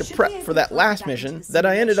took me to prep for that last mission that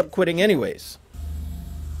I ended up quitting anyways.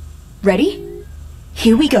 Ready?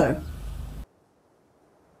 Here we go.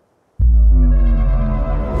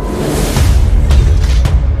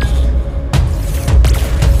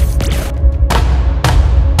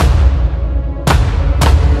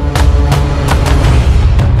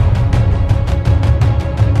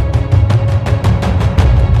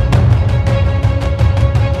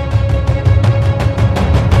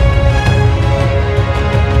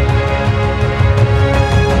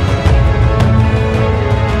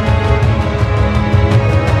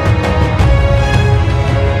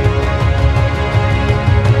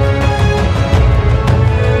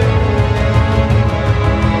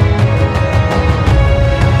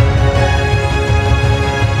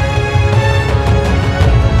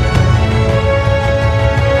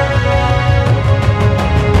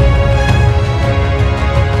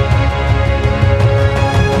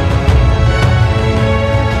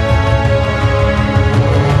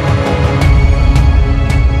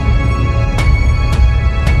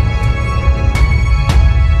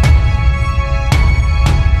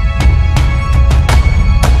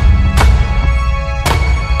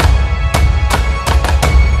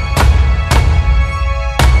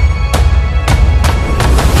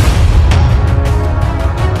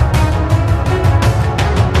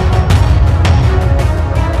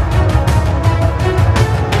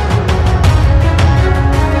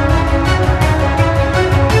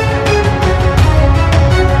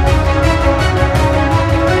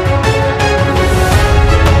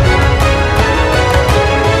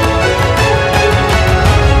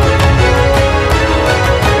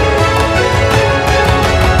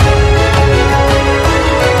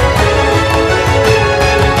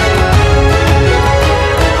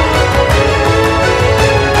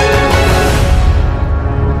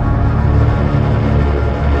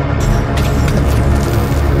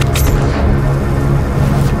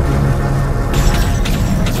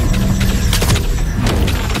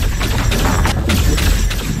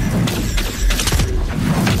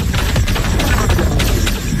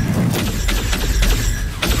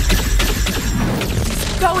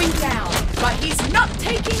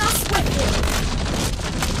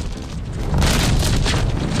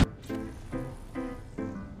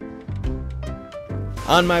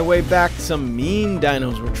 On my way back, some mean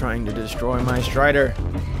dinos were trying to destroy my Strider.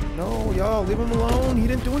 No, y'all, leave him alone. He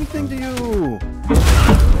didn't do anything to you.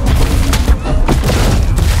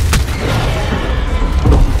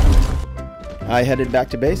 I headed back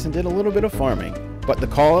to base and did a little bit of farming, but the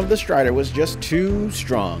call of the Strider was just too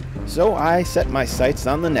strong, so I set my sights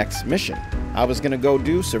on the next mission. I was gonna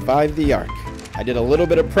go survive the Ark. I did a little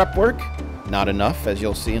bit of prep work, not enough as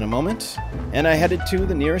you'll see in a moment, and I headed to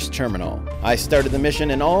the nearest terminal. I started the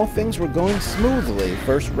mission and all things were going smoothly.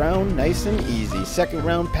 First round nice and easy, second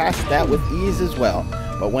round passed that with ease as well,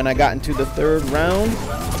 but when I got into the third round,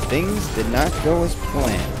 things did not go as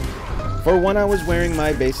planned. For one, I was wearing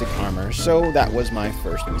my basic armor, so that was my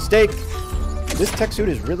first mistake. This tech suit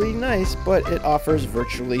is really nice, but it offers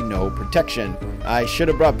virtually no protection. I should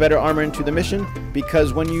have brought better armor into the mission,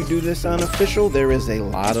 because when you do this on official, there is a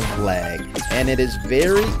lot of lag. And it is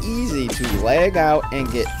very easy to lag out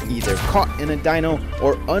and get either caught in a dino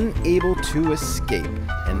or unable to escape.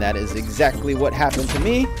 And that is exactly what happened to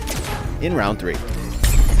me in round 3.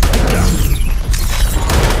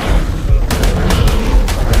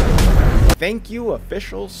 Thank you,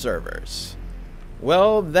 official servers.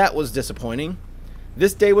 Well, that was disappointing.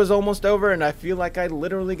 This day was almost over and I feel like I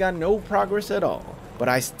literally got no progress at all. But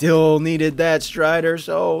I still needed that Strider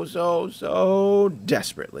so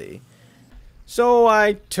desperately. So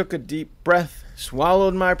I took a deep breath,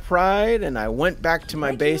 swallowed my pride, and I went back to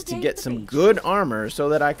my base to get some good armor so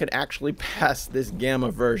that I could actually pass this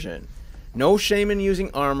gamma version. No shame in using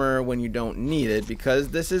armor when you don't need it, because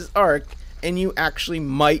this is Ark and you actually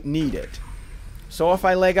might need it. So if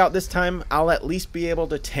I leg out this time, I'll at least be able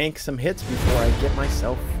to tank some hits before I get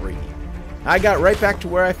myself free. I got right back to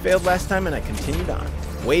where I failed last time and I continued on.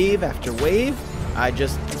 Wave after wave, I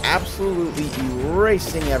just absolutely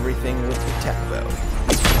erasing everything with the tech bow.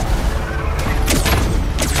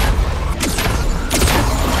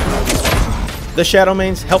 The Shadow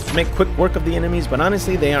Mains helped make quick work of the enemies, but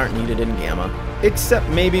honestly they aren't needed in Gamma. Except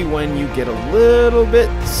maybe when you get a little bit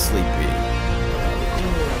sleepy.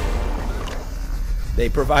 They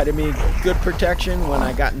provided me good protection when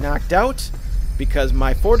I got knocked out, because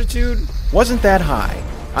my fortitude wasn't that high.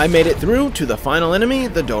 I made it through to the final enemy,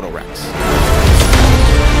 the Dodo Rex.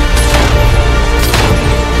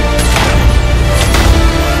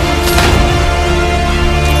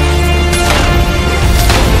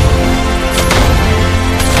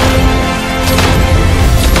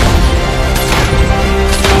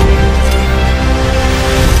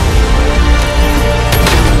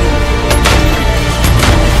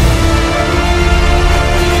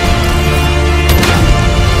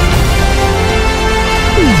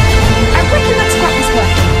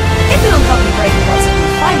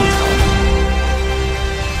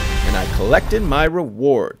 Collected my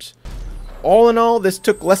rewards. All in all, this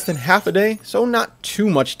took less than half a day, so not too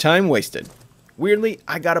much time wasted. Weirdly,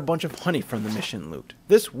 I got a bunch of honey from the mission loot.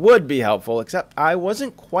 This would be helpful, except I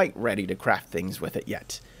wasn't quite ready to craft things with it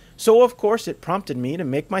yet. So of course it prompted me to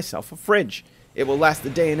make myself a fridge. It will last a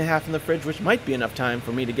day and a half in the fridge, which might be enough time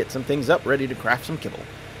for me to get some things up ready to craft some kibble.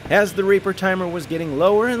 As the Reaper timer was getting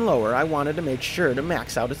lower and lower, I wanted to make sure to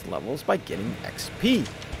max out its levels by getting XP.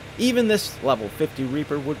 Even this level 50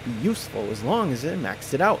 Reaper would be useful as long as it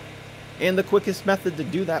maxed it out. And the quickest method to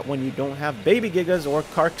do that when you don't have baby gigas or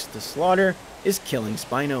karks to slaughter is killing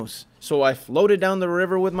Spinos. So I floated down the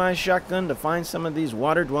river with my shotgun to find some of these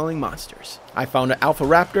water-dwelling monsters. I found an Alpha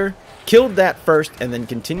Raptor, killed that first, and then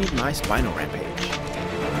continued my Spino rampage.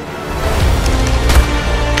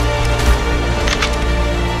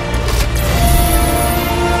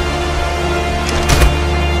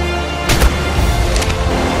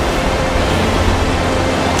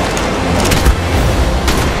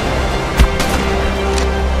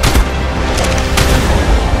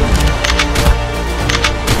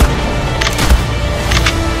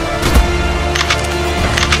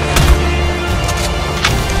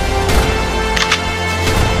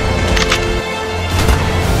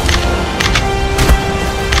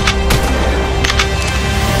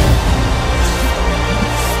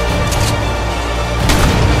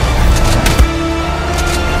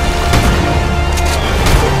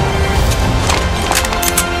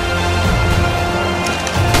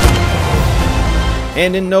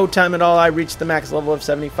 And in no time at all, I reached the max level of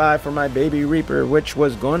 75 for my baby Reaper, which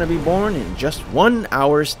was going to be born in just 1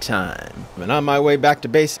 hour's time. When on my way back to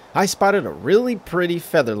base, I spotted a really pretty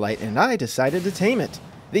featherlight and I decided to tame it.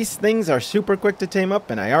 These things are super quick to tame up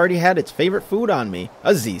and I already had its favorite food on me,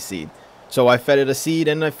 a Z-seed. So I fed it a seed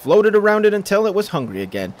and I floated around it until it was hungry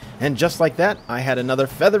again. And just like that, I had another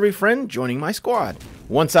feathery friend joining my squad.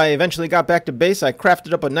 Once I eventually got back to base, I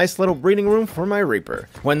crafted up a nice little breeding room for my Reaper.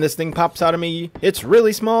 When this thing pops out of me, it's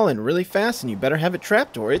really small and really fast, and you better have it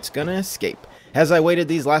trapped or it's gonna escape. As I waited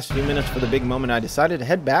these last few minutes for the big moment, I decided to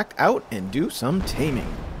head back out and do some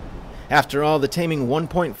taming. After all, the taming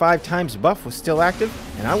 1.5 times buff was still active,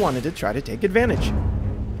 and I wanted to try to take advantage.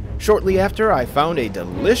 Shortly after, I found a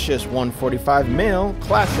delicious 145 male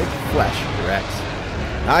classic flesh Rex.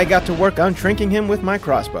 I got to work on shrinking him with my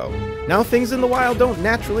crossbow. Now, things in the wild don't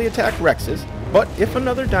naturally attack Rexes, but if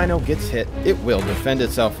another dino gets hit, it will defend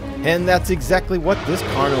itself, and that's exactly what this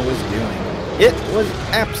Carno was doing. It was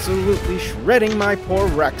absolutely shredding my poor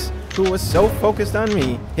Rex, who was so focused on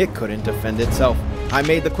me, it couldn't defend itself. I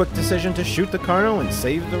made the quick decision to shoot the Carno and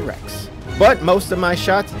save the Rex. But most of my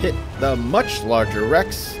shots hit the much larger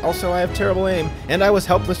Rex. Also, I have terrible aim, and I was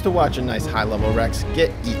helpless to watch a nice high-level Rex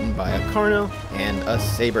get eaten by a Carno and a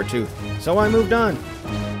Sabertooth. So I moved on.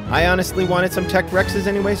 I honestly wanted some tech Rexes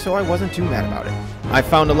anyway, so I wasn't too mad about it. I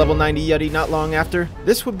found a level 90 Yeti not long after.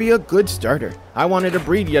 This would be a good starter. I wanted to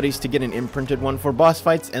breed Yetis to get an imprinted one for boss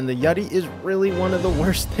fights, and the Yeti is really one of the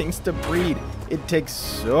worst things to breed. It takes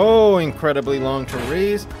so incredibly long to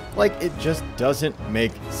raise, like it just doesn't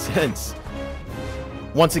make sense.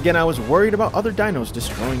 Once again, I was worried about other dinos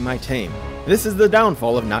destroying my tame. This is the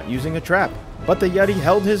downfall of not using a trap. But the Yeti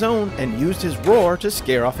held his own and used his roar to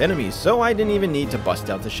scare off enemies, so I didn't even need to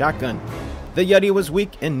bust out the shotgun. The Yeti was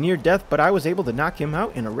weak and near death, but I was able to knock him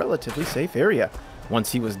out in a relatively safe area.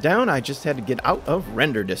 Once he was down, I just had to get out of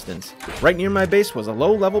render distance. Right near my base was a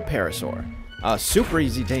low-level parasaur. A super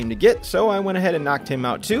easy tame to get, so I went ahead and knocked him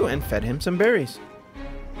out too and fed him some berries.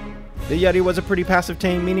 The Yeti was a pretty passive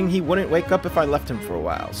tame, meaning he wouldn't wake up if I left him for a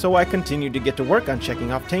while, so I continued to get to work on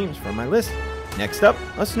checking off tames from my list. Next up,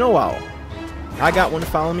 a snow owl. I got one to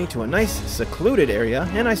follow me to a nice, secluded area,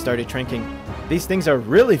 and I started tranking. These things are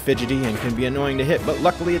really fidgety and can be annoying to hit, but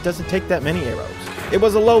luckily it doesn't take that many arrows. It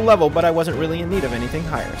was a low level, but I wasn't really in need of anything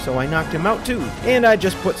higher, so I knocked him out too, and I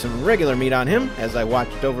just put some regular meat on him as I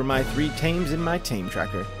watched over my 3 tames in my tame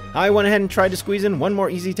tracker. I went ahead and tried to squeeze in one more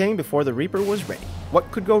easy tame before the Reaper was ready. What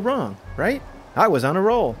could go wrong, right? I was on a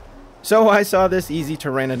roll. So I saw this easy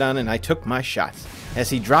Pteranodon and I took my shots. As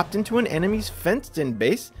he dropped into an enemy's fenced-in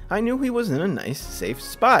base, I knew he was in a nice, safe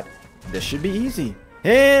spot. This should be easy.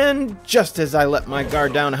 And just as I let my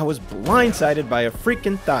guard down, I was blindsided by a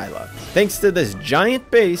freaking Thyla. Thanks to this giant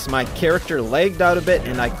base, my character lagged out a bit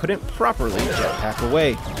and I couldn't properly jetpack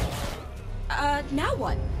away. Now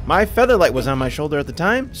what? My Featherlight was on my shoulder at the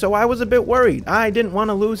time, so I was a bit worried. I didn't want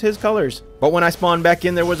to lose his colors. But when I spawned back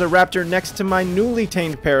in, there was a raptor next to my newly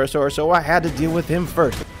tamed parasaur, so I had to deal with him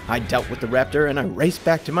first. I dealt with the raptor and I raced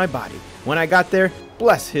back to my body. When I got there,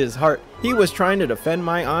 bless his heart, he was trying to defend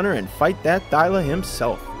my honor and fight that Thyla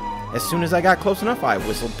himself. As soon as I got close enough, I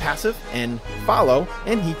whistled passive and follow,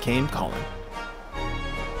 and he came calling.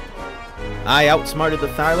 I outsmarted the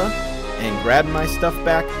Thyla and grabbed my stuff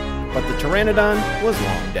back, but the Pteranodon was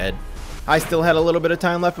long dead. I still had a little bit of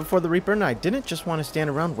time left before the Reaper, and I didn't just want to stand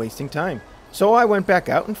around wasting time. So I went back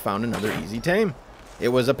out and found another easy tame. It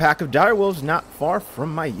was a pack of direwolves not far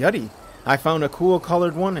from my Yeti. I found a cool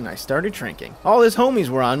colored one and I started tranking. All his homies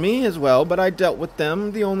were on me as well, but I dealt with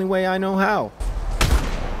them the only way I know how.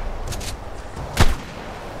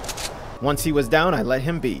 Once he was down, I let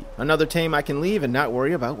him be. Another tame I can leave and not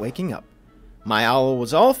worry about waking up. My owl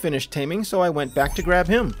was all finished taming, so I went back to grab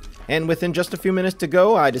him. And within just a few minutes to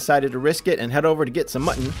go, I decided to risk it and head over to get some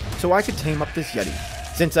mutton so I could tame up this Yeti.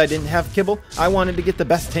 Since I didn't have kibble, I wanted to get the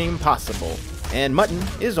best tame possible, and mutton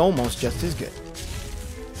is almost just as good.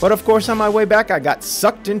 But of course, on my way back, I got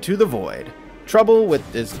sucked into the void. Trouble with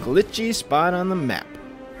this glitchy spot on the map.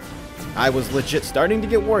 I was legit starting to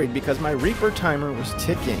get worried because my Reaper timer was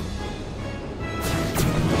ticking.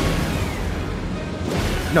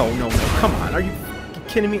 No, come on, are you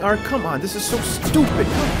kidding me, Ark? Come on, this is so stupid.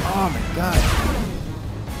 Oh my god.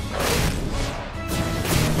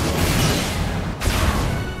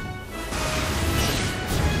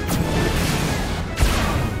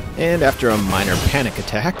 And after a minor panic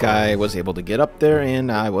attack, I was able to get up there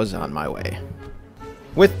and I was on my way.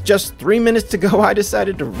 With just 3 minutes to go, I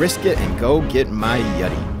decided to risk it and go get my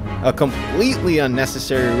Yeti. A completely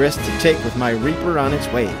unnecessary risk to take with my Reaper on its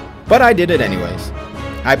way. But I did it anyways.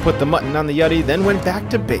 I put the mutton on the Yeti, then went back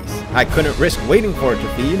to base. I couldn't risk waiting for it to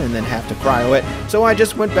feed and then have to cryo it, so I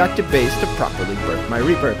just went back to base to properly birth my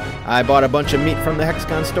Reaper. I bought a bunch of meat from the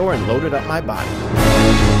Hexagon store and loaded up my body.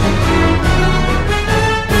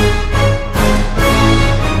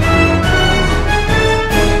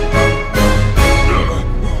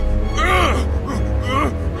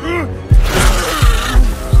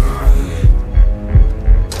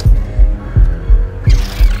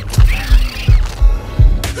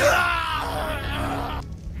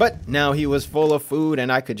 Now he was full of food and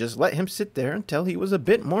I could just let him sit there until he was a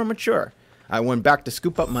bit more mature. I went back to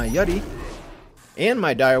scoop up my yeti and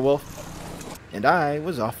my direwolf, and I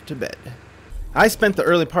was off to bed. I spent the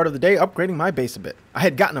early part of the day upgrading my base a bit. I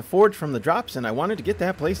had gotten a forge from the drops and I wanted to get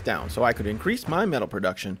that place down so I could increase my metal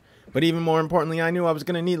production. But even more importantly, I knew I was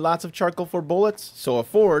going to need lots of charcoal for bullets, so a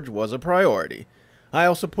forge was a priority. I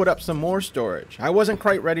also put up some more storage. I wasn't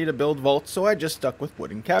quite ready to build vaults, so I just stuck with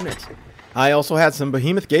wooden cabinets. I also had some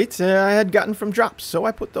behemoth gates I had gotten from drops, so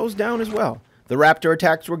I put those down as well. The raptor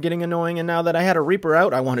attacks were getting annoying, and now that I had a reaper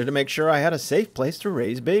out, I wanted to make sure I had a safe place to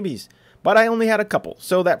raise babies. But I only had a couple,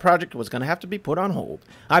 so that project was going to have to be put on hold.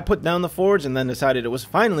 I put down the forge and then decided it was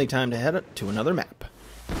finally time to head to another map.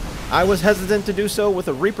 I was hesitant to do so with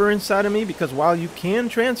a reaper inside of me because while you can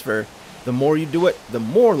transfer, the more you do it, the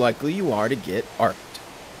more likely you are to get arked.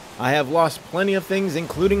 I have lost plenty of things,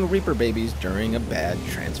 including reaper babies, during a bad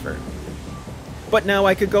transfer. But now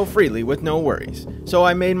I could go freely with no worries, so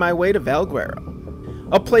I made my way to Valguero,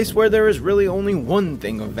 a place where there is really only one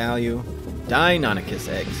thing of value: Deinonychus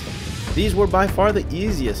eggs. These were by far the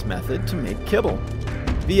easiest method to make kibble.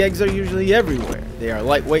 The eggs are usually everywhere. They are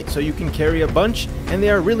lightweight so you can carry a bunch, and they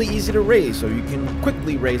are really easy to raise so you can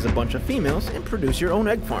quickly raise a bunch of females and produce your own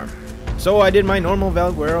egg farm. So I did my normal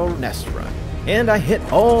Valguero nest run, and I hit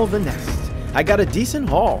all the nests. I got a decent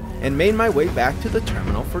haul and made my way back to the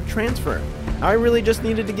terminal for transfer. I really just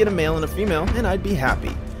needed to get a male and a female and I'd be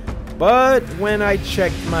happy. But when I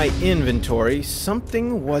checked my inventory,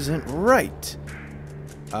 something wasn't right.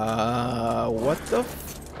 What the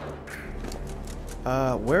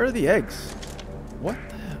where are the eggs?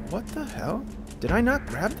 What the hell? Did I not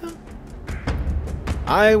grab them?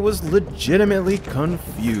 I was legitimately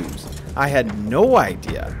confused. I had no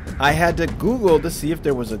idea. I had to Google to see if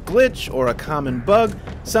there was a glitch or a common bug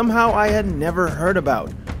somehow I had never heard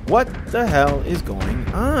about. What the hell is going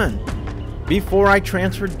on? Before I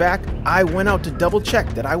transferred back, I went out to double check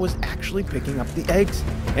that I was actually picking up the eggs.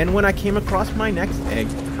 And when I came across my next egg,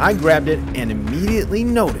 I grabbed it and immediately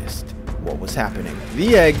noticed what was happening.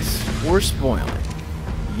 The eggs were spoiling.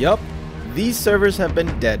 Yup, these servers have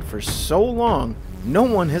been dead for so long, no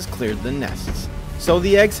one has cleared the nests. So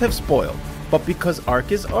the eggs have spoiled. But because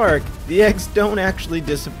Ark is Ark, the eggs don't actually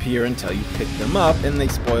disappear until you pick them up and they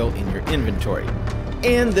spoil in your inventory.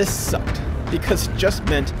 And this sucked, because it just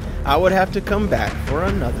meant I would have to come back for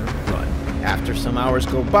another run after some hours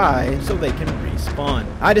go by so they can respawn.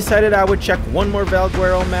 I decided I would check one more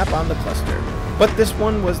Valguero map on the cluster, but this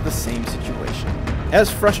one was the same situation.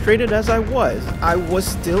 As frustrated as I was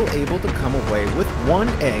still able to come away with one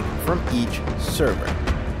egg from each server.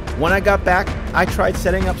 When I got back, I tried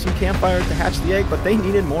setting up some campfires to hatch the egg, but they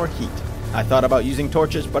needed more heat. I thought about using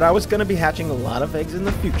torches, but I was going to be hatching a lot of eggs in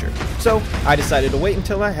the future, so I decided to wait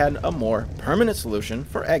until I had a more permanent solution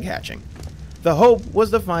for egg hatching. The hope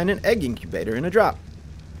was to find an egg incubator in a drop,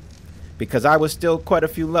 because I was still quite a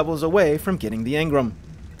few levels away from getting the engram.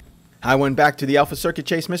 I went back to the Alpha Circuit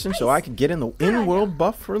Chase mission so I could get in the in-world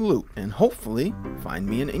buff for loot and hopefully find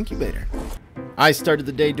me an incubator. I started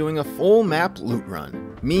the day doing a full map loot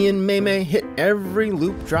run. Me and Mei hit every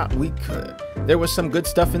loot drop we could. There was some good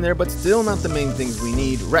stuff in there, but still not the main things we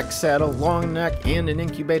need: Rex saddle, long neck, and an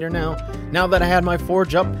incubator now. Now that I had my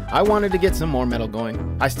forge up, I wanted to get some more metal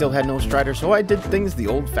going. I still had no strider, so I did things the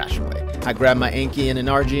old-fashioned way. I grabbed my Anki and an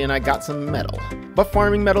RG and I got some metal. But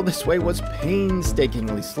farming metal this way was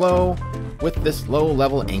painstakingly slow with this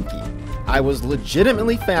low-level Anki. I was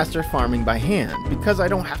legitimately faster farming by hand because I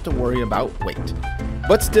don't have to worry about weight.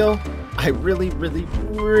 But still, I really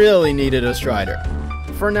needed a strider.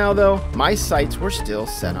 For now though, my sights were still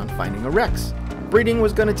set on finding a Rex. Breeding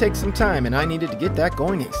was going to take some time and I needed to get that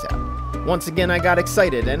going ASAP. Once again I got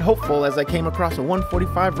excited and hopeful as I came across a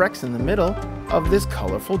 145 Rex in the middle of this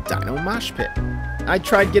colorful dino mosh pit. I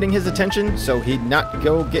tried getting his attention so he'd not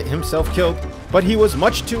go get himself killed, but he was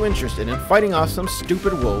much too interested in fighting off some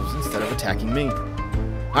stupid wolves instead of attacking me.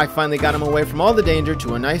 I finally got him away from all the danger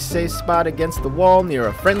to a nice safe spot against the wall near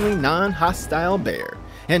a friendly, non-hostile bear.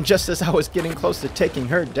 And just as I was getting close to taking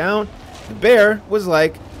her down, the bear was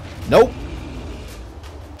like, nope.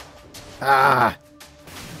 Ah.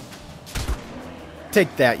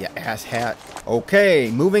 Take that, you asshat. Okay,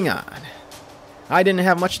 moving on. I didn't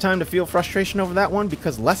have much time to feel frustration over that one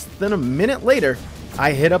because less than a minute later,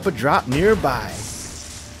 I hit up a drop nearby.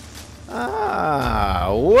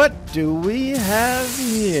 Ah, what do we have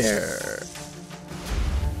here?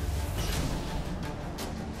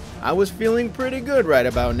 I was feeling pretty good right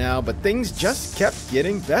about now, but things just kept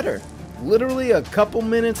getting better. Literally a couple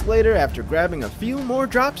minutes later, after grabbing a few more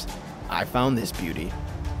drops, I found this beauty.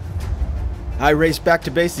 I raced back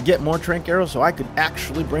to base to get more trank arrows so I could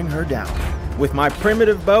actually bring her down. With my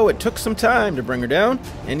primitive bow, it took some time to bring her down,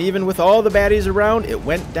 and even with all the baddies around, it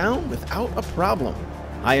went down without a problem.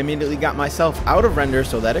 I immediately got myself out of render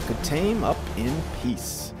so that it could tame up in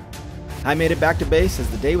peace. I made it back to base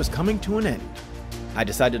as the day was coming to an end. I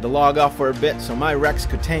decided to log off for a bit so my Rex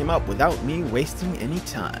could tame up without me wasting any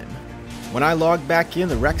time. When I logged back in,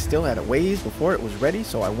 the Rex still had a ways before it was ready,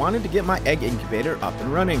 so I wanted to get my egg incubator up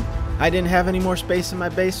and running. I didn't have any more space in my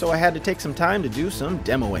base, so I had to take some time to do some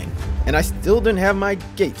demoing. And I still didn't have my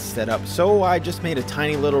gates set up, so I just made a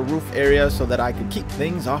tiny little roof area so that I could keep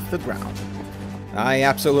things off the ground. I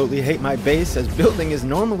absolutely hate my base, as building is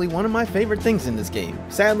normally one of my favorite things in this game.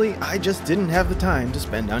 Sadly, I just didn't have the time to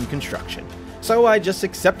spend on construction. So I just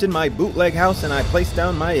accepted my bootleg house and I placed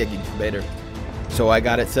down my egg incubator. So I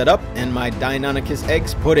got it set up and my Deinonychus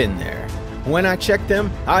eggs put in there. When I checked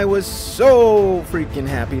them, I was so freaking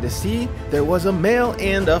happy to see there was a male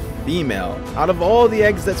and a female. Out of all the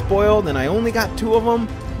eggs that spoiled and I only got 2 of them,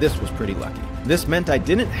 this was pretty lucky. This meant I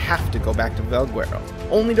didn't have to go back to Valguero,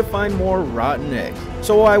 only to find more rotten eggs.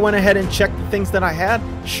 So I went ahead and checked the things that I had.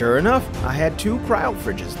 Sure enough, I had 2 cryo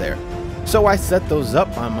fridges there. So I set those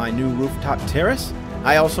up on my new rooftop terrace.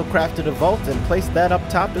 I also crafted a vault and placed that up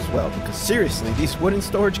top as well, because seriously, these wooden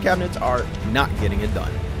storage cabinets are not getting it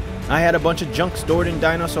done. I had a bunch of junk stored in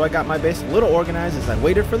Dino, so I got my base a little organized as I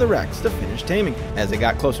waited for the Rex to finish taming. As it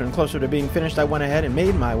got closer and closer to being finished, I went ahead and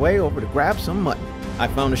made my way over to grab some mutton. I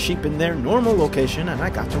found a sheep in their normal location and I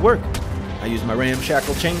got to work. I used my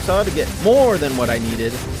ramshackle chainsaw to get more than what I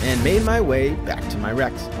needed and made my way back to my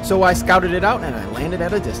Rex. So I scouted it out and I landed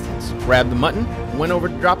at a distance, grabbed the mutton, went over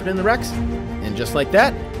to drop it in the Rex, and just like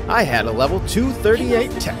that, I had a level 238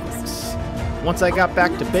 Tex. Once I got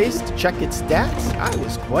back to base to check its stats, I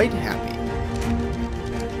was quite happy.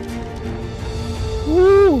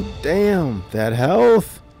 Woo, damn, that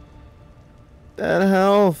health. That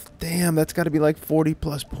health. Damn, that's got to be like 40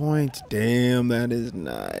 plus points. Damn, that is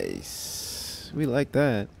nice. We like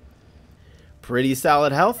that. Pretty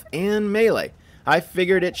solid health and melee. I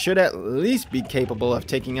figured it should at least be capable of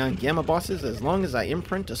taking on gamma bosses as long as I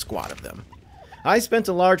imprint a squad of them. I spent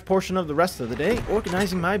a large portion of the rest of the day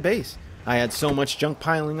organizing my base. I had so much junk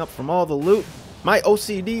piling up from all the loot. My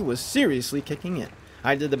OCD was seriously kicking in.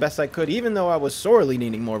 I did the best I could, even though I was sorely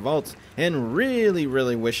needing more vaults and really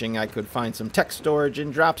wishing I could find some tech storage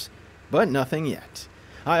and drops, but nothing yet.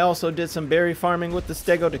 I also did some berry farming with the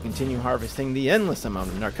stego to continue harvesting the endless amount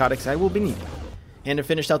of narcotics I will be needing. And to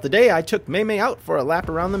finish out the day, I took May out for a lap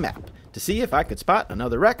around the map to see if I could spot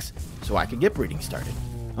another Rex so I could get breeding started.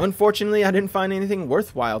 Unfortunately, I didn't find anything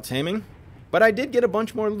worthwhile taming, but I did get a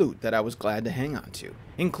bunch more loot that I was glad to hang on to,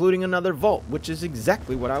 including another vault, which is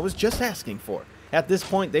exactly what I was just asking for. At this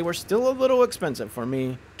point, they were still a little expensive for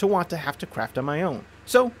me to want to have to craft on my own,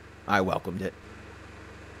 so I welcomed it.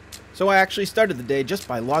 So I actually started the day just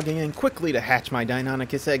by logging in quickly to hatch my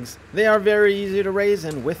Deinonychus eggs. They are very easy to raise,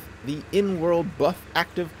 and with the in-world buff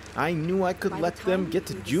active, I knew I could let them get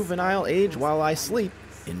to juvenile age while I sleep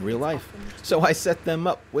in real life. So I set them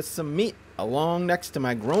up with some meat along next to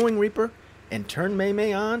my growing reaper and turned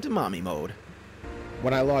May on to mommy mode.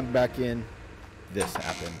 When I logged back in, this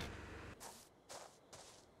happened.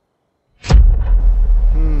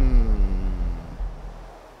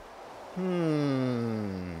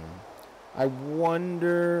 I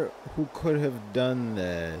wonder who could have done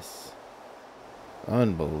this.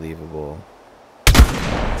 Unbelievable.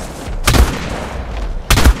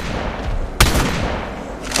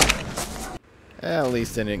 At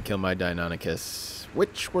least I didn't kill my Deinonychus,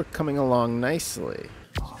 which were coming along nicely.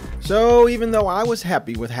 So even though I was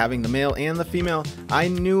happy with having the male and the female, I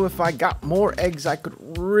knew if I got more eggs I could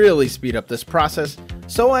really speed up this process,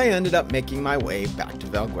 so I ended up making my way back to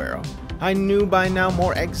Valguero. I knew by now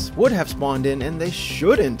more eggs would have spawned in and they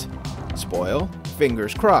shouldn't spoil,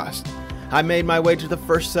 fingers crossed. I made my way to the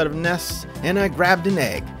first set of nests and I grabbed an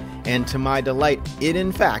egg, and to my delight, it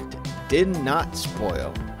in fact did not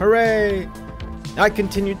spoil. Hooray! I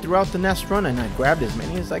continued throughout the nest run and I grabbed as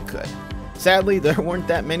many as I could. Sadly, there weren't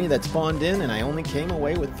that many that spawned in and I only came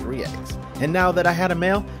away with 3 eggs. And now that I had a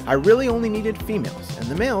male, I really only needed females, and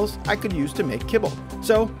the males I could use to make kibble.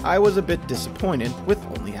 So I was a bit disappointed with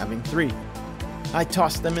only having 3. I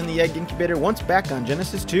tossed them in the egg incubator once back on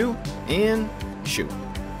Genesis 2, and shoot,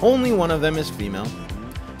 only one of them is female.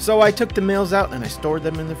 So I took the males out and I stored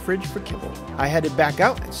them in the fridge for kibble. I headed back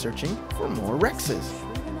out and searching for more Rexes.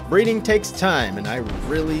 Breeding takes time and I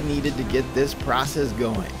really needed to get this process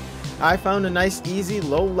going. I found a nice easy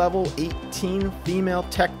low level 18 female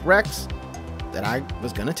tech Rex that I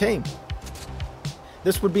was gonna tame.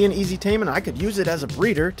 This would be an easy tame and I could use it as a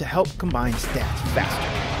breeder to help combine stats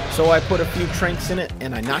faster. So I put a few tranks in it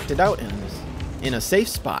and I knocked it out in a safe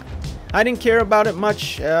spot. I didn't care about it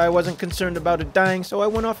much, I wasn't concerned about it dying, so I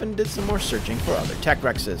went off and did some more searching for other tech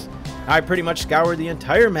rexes. I pretty much scoured the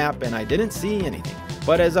entire map and I didn't see anything.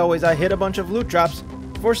 But as always, I hit a bunch of loot drops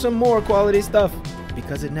for some more quality stuff,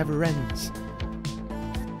 because it never ends.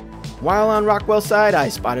 While on Rockwell's side, I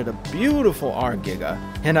spotted a beautiful R-Giga,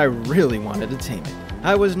 and I really wanted to tame it.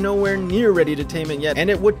 I was nowhere near ready to tame it yet, and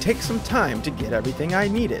it would take some time to get everything I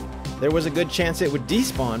needed. There was a good chance it would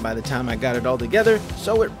despawn by the time I got it all together,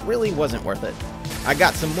 so it really wasn't worth it. I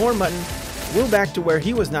got some more mutton, flew back to where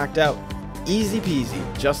he was knocked out. Easy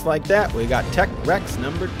peasy. Just like that, we got Tech Rex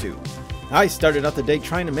number 2. I started out the day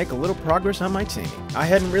trying to make a little progress on my taming. I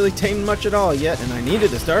hadn't really tamed much at all yet, and I needed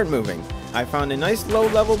to start moving. I found a nice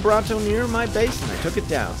low-level Bronto near my base, and I took it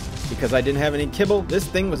down. Because I didn't have any kibble, this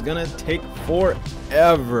thing was gonna take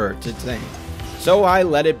forever to tame. So I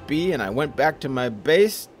let it be, and I went back to my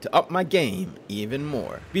base to up my game even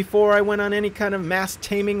more. Before I went on any kind of mass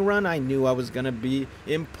taming run, I knew I was gonna be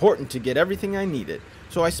important to get everything I needed.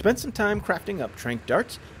 So I spent some time crafting up trank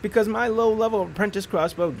darts, because my low-level apprentice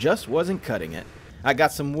crossbow just wasn't cutting it. I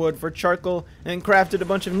got some wood for charcoal, and crafted a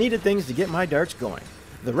bunch of needed things to get my darts going.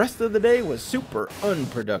 The rest of the day was super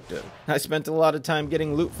unproductive. I spent a lot of time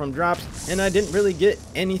getting loot from drops, and I didn't really get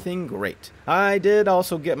anything great. I did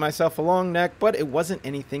also get myself a long neck, but it wasn't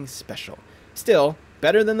anything special. Still,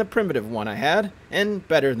 better than the primitive one I had, and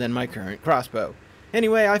better than my current crossbow.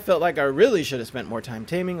 Anyway, I felt like I really should have spent more time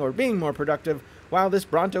taming or being more productive, while this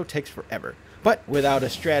Bronto takes forever. But without a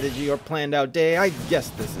strategy or planned out day, I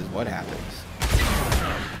guess this is what happens.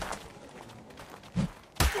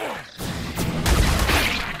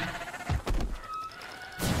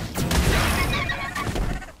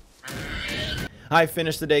 I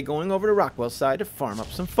finished the day going over to Rockwell's side to farm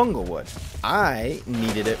up some fungal wood. I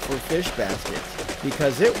needed it for fish baskets,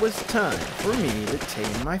 because it was time for me to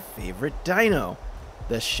tame my favorite dino,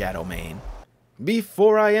 the Shadow Mane.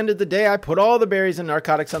 Before I ended the day, I put all the berries and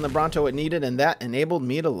narcotics on the Bronto it needed, and that enabled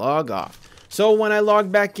me to log off. So when I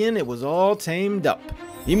logged back in, it was all tamed up.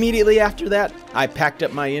 Immediately after that, I packed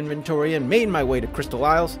up my inventory and made my way to Crystal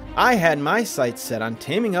Isles. I had my sights set on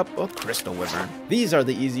taming up a crystal wyvern. These are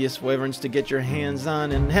the easiest wyverns to get your hands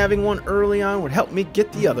on, and having one early on would help me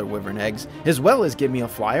get the other wyvern eggs, as well as give me a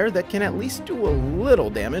flyer that can at least do a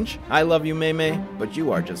little damage. I love you, May, but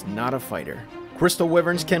you are just not a fighter. Crystal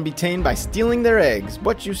wyverns can be tamed by stealing their eggs,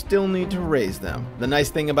 but you still need to raise them. The nice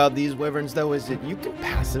thing about these wyverns though is that you can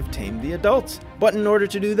passive tame the adults. But in order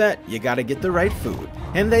to do that, you gotta get the right food.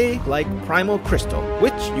 And they like primal crystal,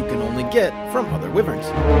 which you can only get from other wyverns.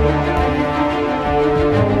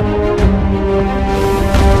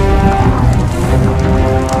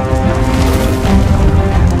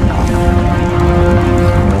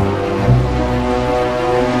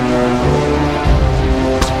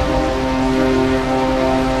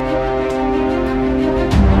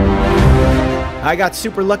 I got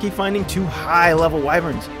super lucky finding 2 high-level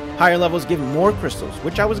wyverns. Higher levels give more crystals,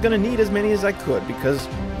 which I was going to need as many as I could because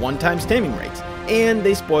 1x taming rates, and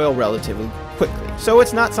they spoil relatively quickly, so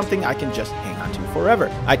it's not something I can just hang on to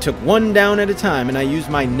forever. I took one down at a time, and I used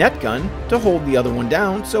my net gun to hold the other one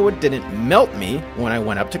down so it didn't melt me when I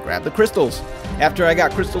went up to grab the crystals. After I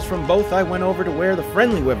got crystals from both, I went over to where the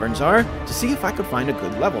friendly wyverns are to see if I could find a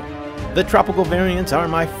good level. The tropical variants are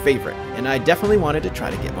my favorite, and I definitely wanted to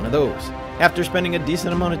try to get one of those. After spending a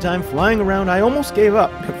decent amount of time flying around, I almost gave up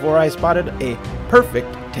before I spotted a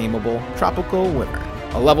perfect tameable tropical wyvern,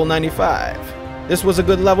 a level 95. This was a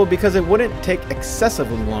good level because it wouldn't take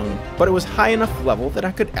excessively long, but it was high enough level that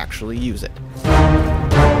I could actually use it.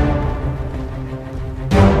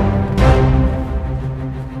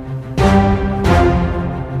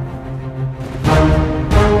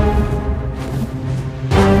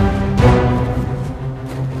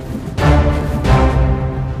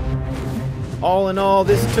 All in all,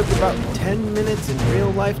 this took about 10 minutes in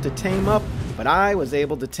real life to tame up, but I was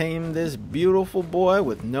able to tame this beautiful boy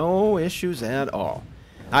with no issues at all.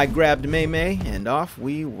 I grabbed May and off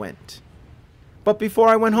we went. But before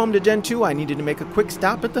I went home to Gen 2, I needed to make a quick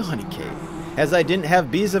stop at the honey cave. As I didn't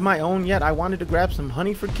have bees of my own yet, I wanted to grab some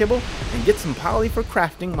honey for kibble and get some poly for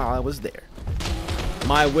crafting while I was there.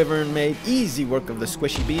 My wyvern made easy work of the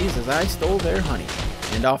squishy bees as I stole their honey,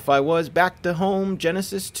 and off I was back to home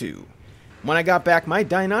Genesis 2. When I got back, my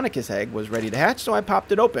Deinonychus egg was ready to hatch, so I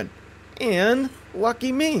popped it open. And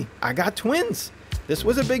lucky me, I got twins. This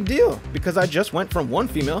was a big deal because I just went from 1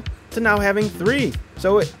 female to now having 3.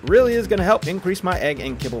 So it really is going to help increase my egg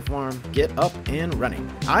and kibble farm get up and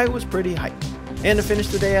running. I was pretty hyped. And to finish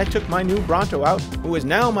the day, I took my new Bronto out, who is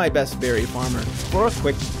now my best berry farmer, for a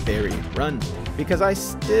quick berry run, because I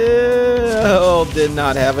still did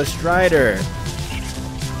not have a Strider.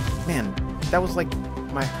 Man, that was like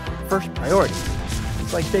my first priority.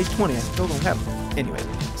 It's like day 20, I still don't have it. Anyway,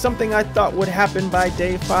 something I thought would happen by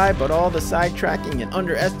day 5, but all the sidetracking and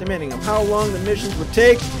underestimating of how long the missions would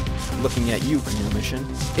take, looking at you, Canoe Mission,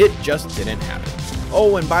 it just didn't happen.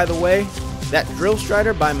 Oh, and by the way, that drill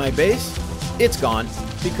strider by my base, it's gone,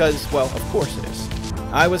 because, well, of course it is.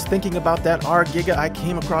 I was thinking about that R Giga I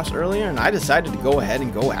came across earlier, and I decided to go ahead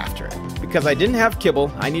and go after it. Because I didn't have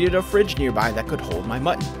kibble, I needed a fridge nearby that could hold my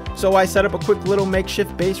mutton. So I set up a quick little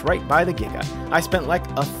makeshift base right by the Giga. I spent like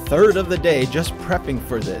a third of the day just prepping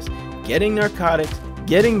for this, getting narcotics,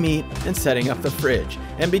 getting meat, and setting up the fridge.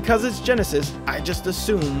 And because it's Genesis, I just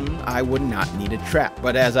assumed I would not need a trap.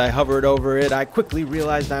 But as I hovered over it, I quickly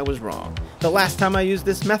realized I was wrong. The last time I used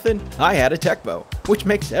this method, I had a tech bow, which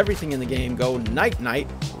makes everything in the game go night-night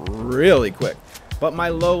really quick. But my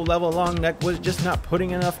low-level long neck was just not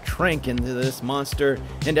putting enough trank into this monster,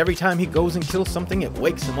 and every time he goes and kills something, it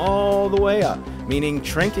wakes him all the way up, meaning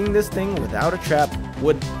tranking this thing without a trap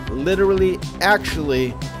would literally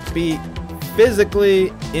actually be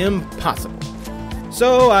physically impossible.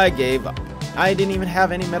 So I gave up. I didn't even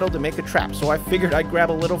have any metal to make a trap, so I figured I'd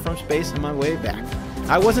grab a little from space on my way back.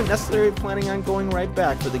 I wasn't necessarily planning on going right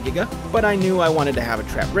back for the Giga, but I knew I wanted to have a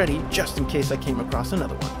trap ready just in case I came across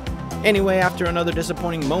another one. Anyway, after another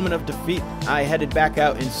disappointing moment of defeat, I headed back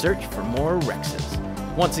out in search for more Rexes.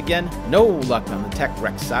 Once again, no luck on the Tech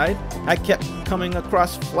Rex side. I kept coming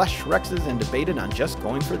across Flesh Rexes and debated on just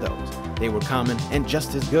going for those. They were common and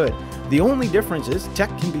just as good. The only difference is Tech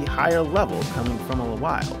can be higher level coming from a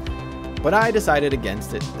wild. But I decided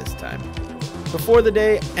against it this time. Before the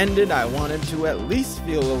day ended, I wanted to at least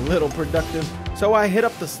feel a little productive, so I hit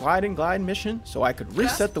up the Slide and Glide mission so I could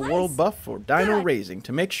reset the world buff for dino raising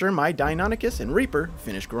to make sure my Deinonychus and Reaper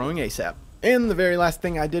finished growing ASAP. And the very last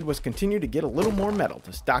thing I did was continue to get a little more metal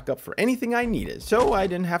to stock up for anything I needed, so I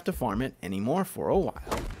didn't have to farm it anymore for a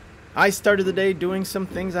while. I started the day doing some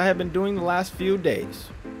things I have been doing the last few days.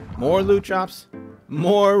 More loot drops,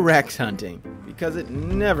 more Rex hunting, because it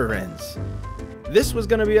never ends. This was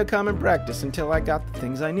going to be a common practice until I got the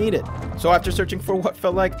things I needed. So after searching for what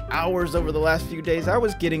felt like hours over the last few days, I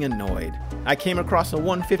was getting annoyed. I came across a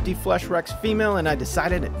 150 Flesh Rex female and I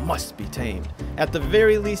decided it must be tamed. At the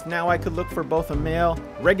very least, now I could look for both a male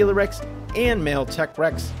regular Rex and male Tech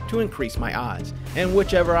Rex to increase my odds. And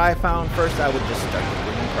whichever I found first, I would just start the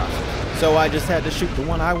breeding process. So I just had to shoot the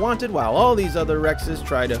one I wanted while all these other Rexes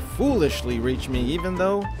try to foolishly reach me, even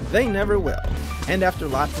though they never will. And after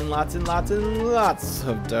lots and lots and lots and lots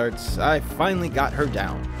of darts, I finally got her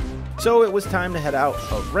down. So it was time to head out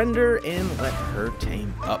of render and let her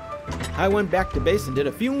tame up. I went back to base and did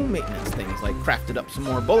a few maintenance things like crafted up some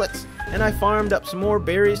more bullets, and I farmed up some more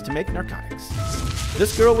berries to make narcotics.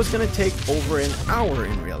 This girl was going to take over an hour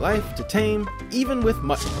in real life to tame, even with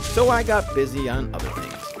mutton, so I got busy on other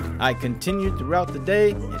things. I continued throughout the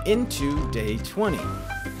day and into day 20,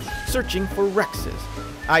 searching for Rexes.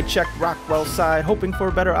 I checked Rockwell's side, hoping for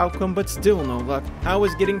a better outcome, but still no luck. I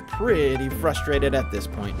was getting pretty frustrated at this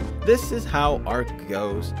point. This is how Ark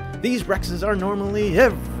goes. These Rexes are normally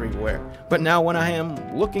everywhere, but now when I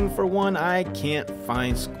am looking for one, I can't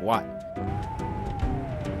find squat.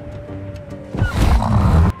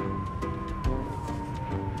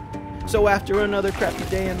 So after another crappy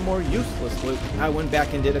day and more useless loot, I went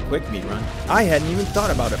back and did a quick meat run. I hadn't even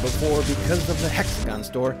thought about it before because of the Hexagon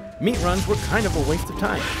store. Meat runs were kind of a waste of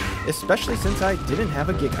time, especially since I didn't have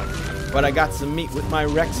a Giga. But I got some meat with my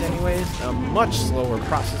Rex anyways, a much slower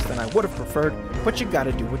process than I would have preferred, but you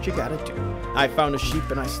gotta do what you gotta do. I found a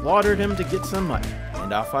sheep and I slaughtered him to get some mutton,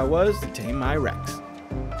 and off I was to tame my Rex.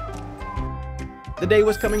 The day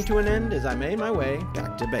was coming to an end as I made my way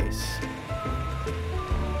back to base.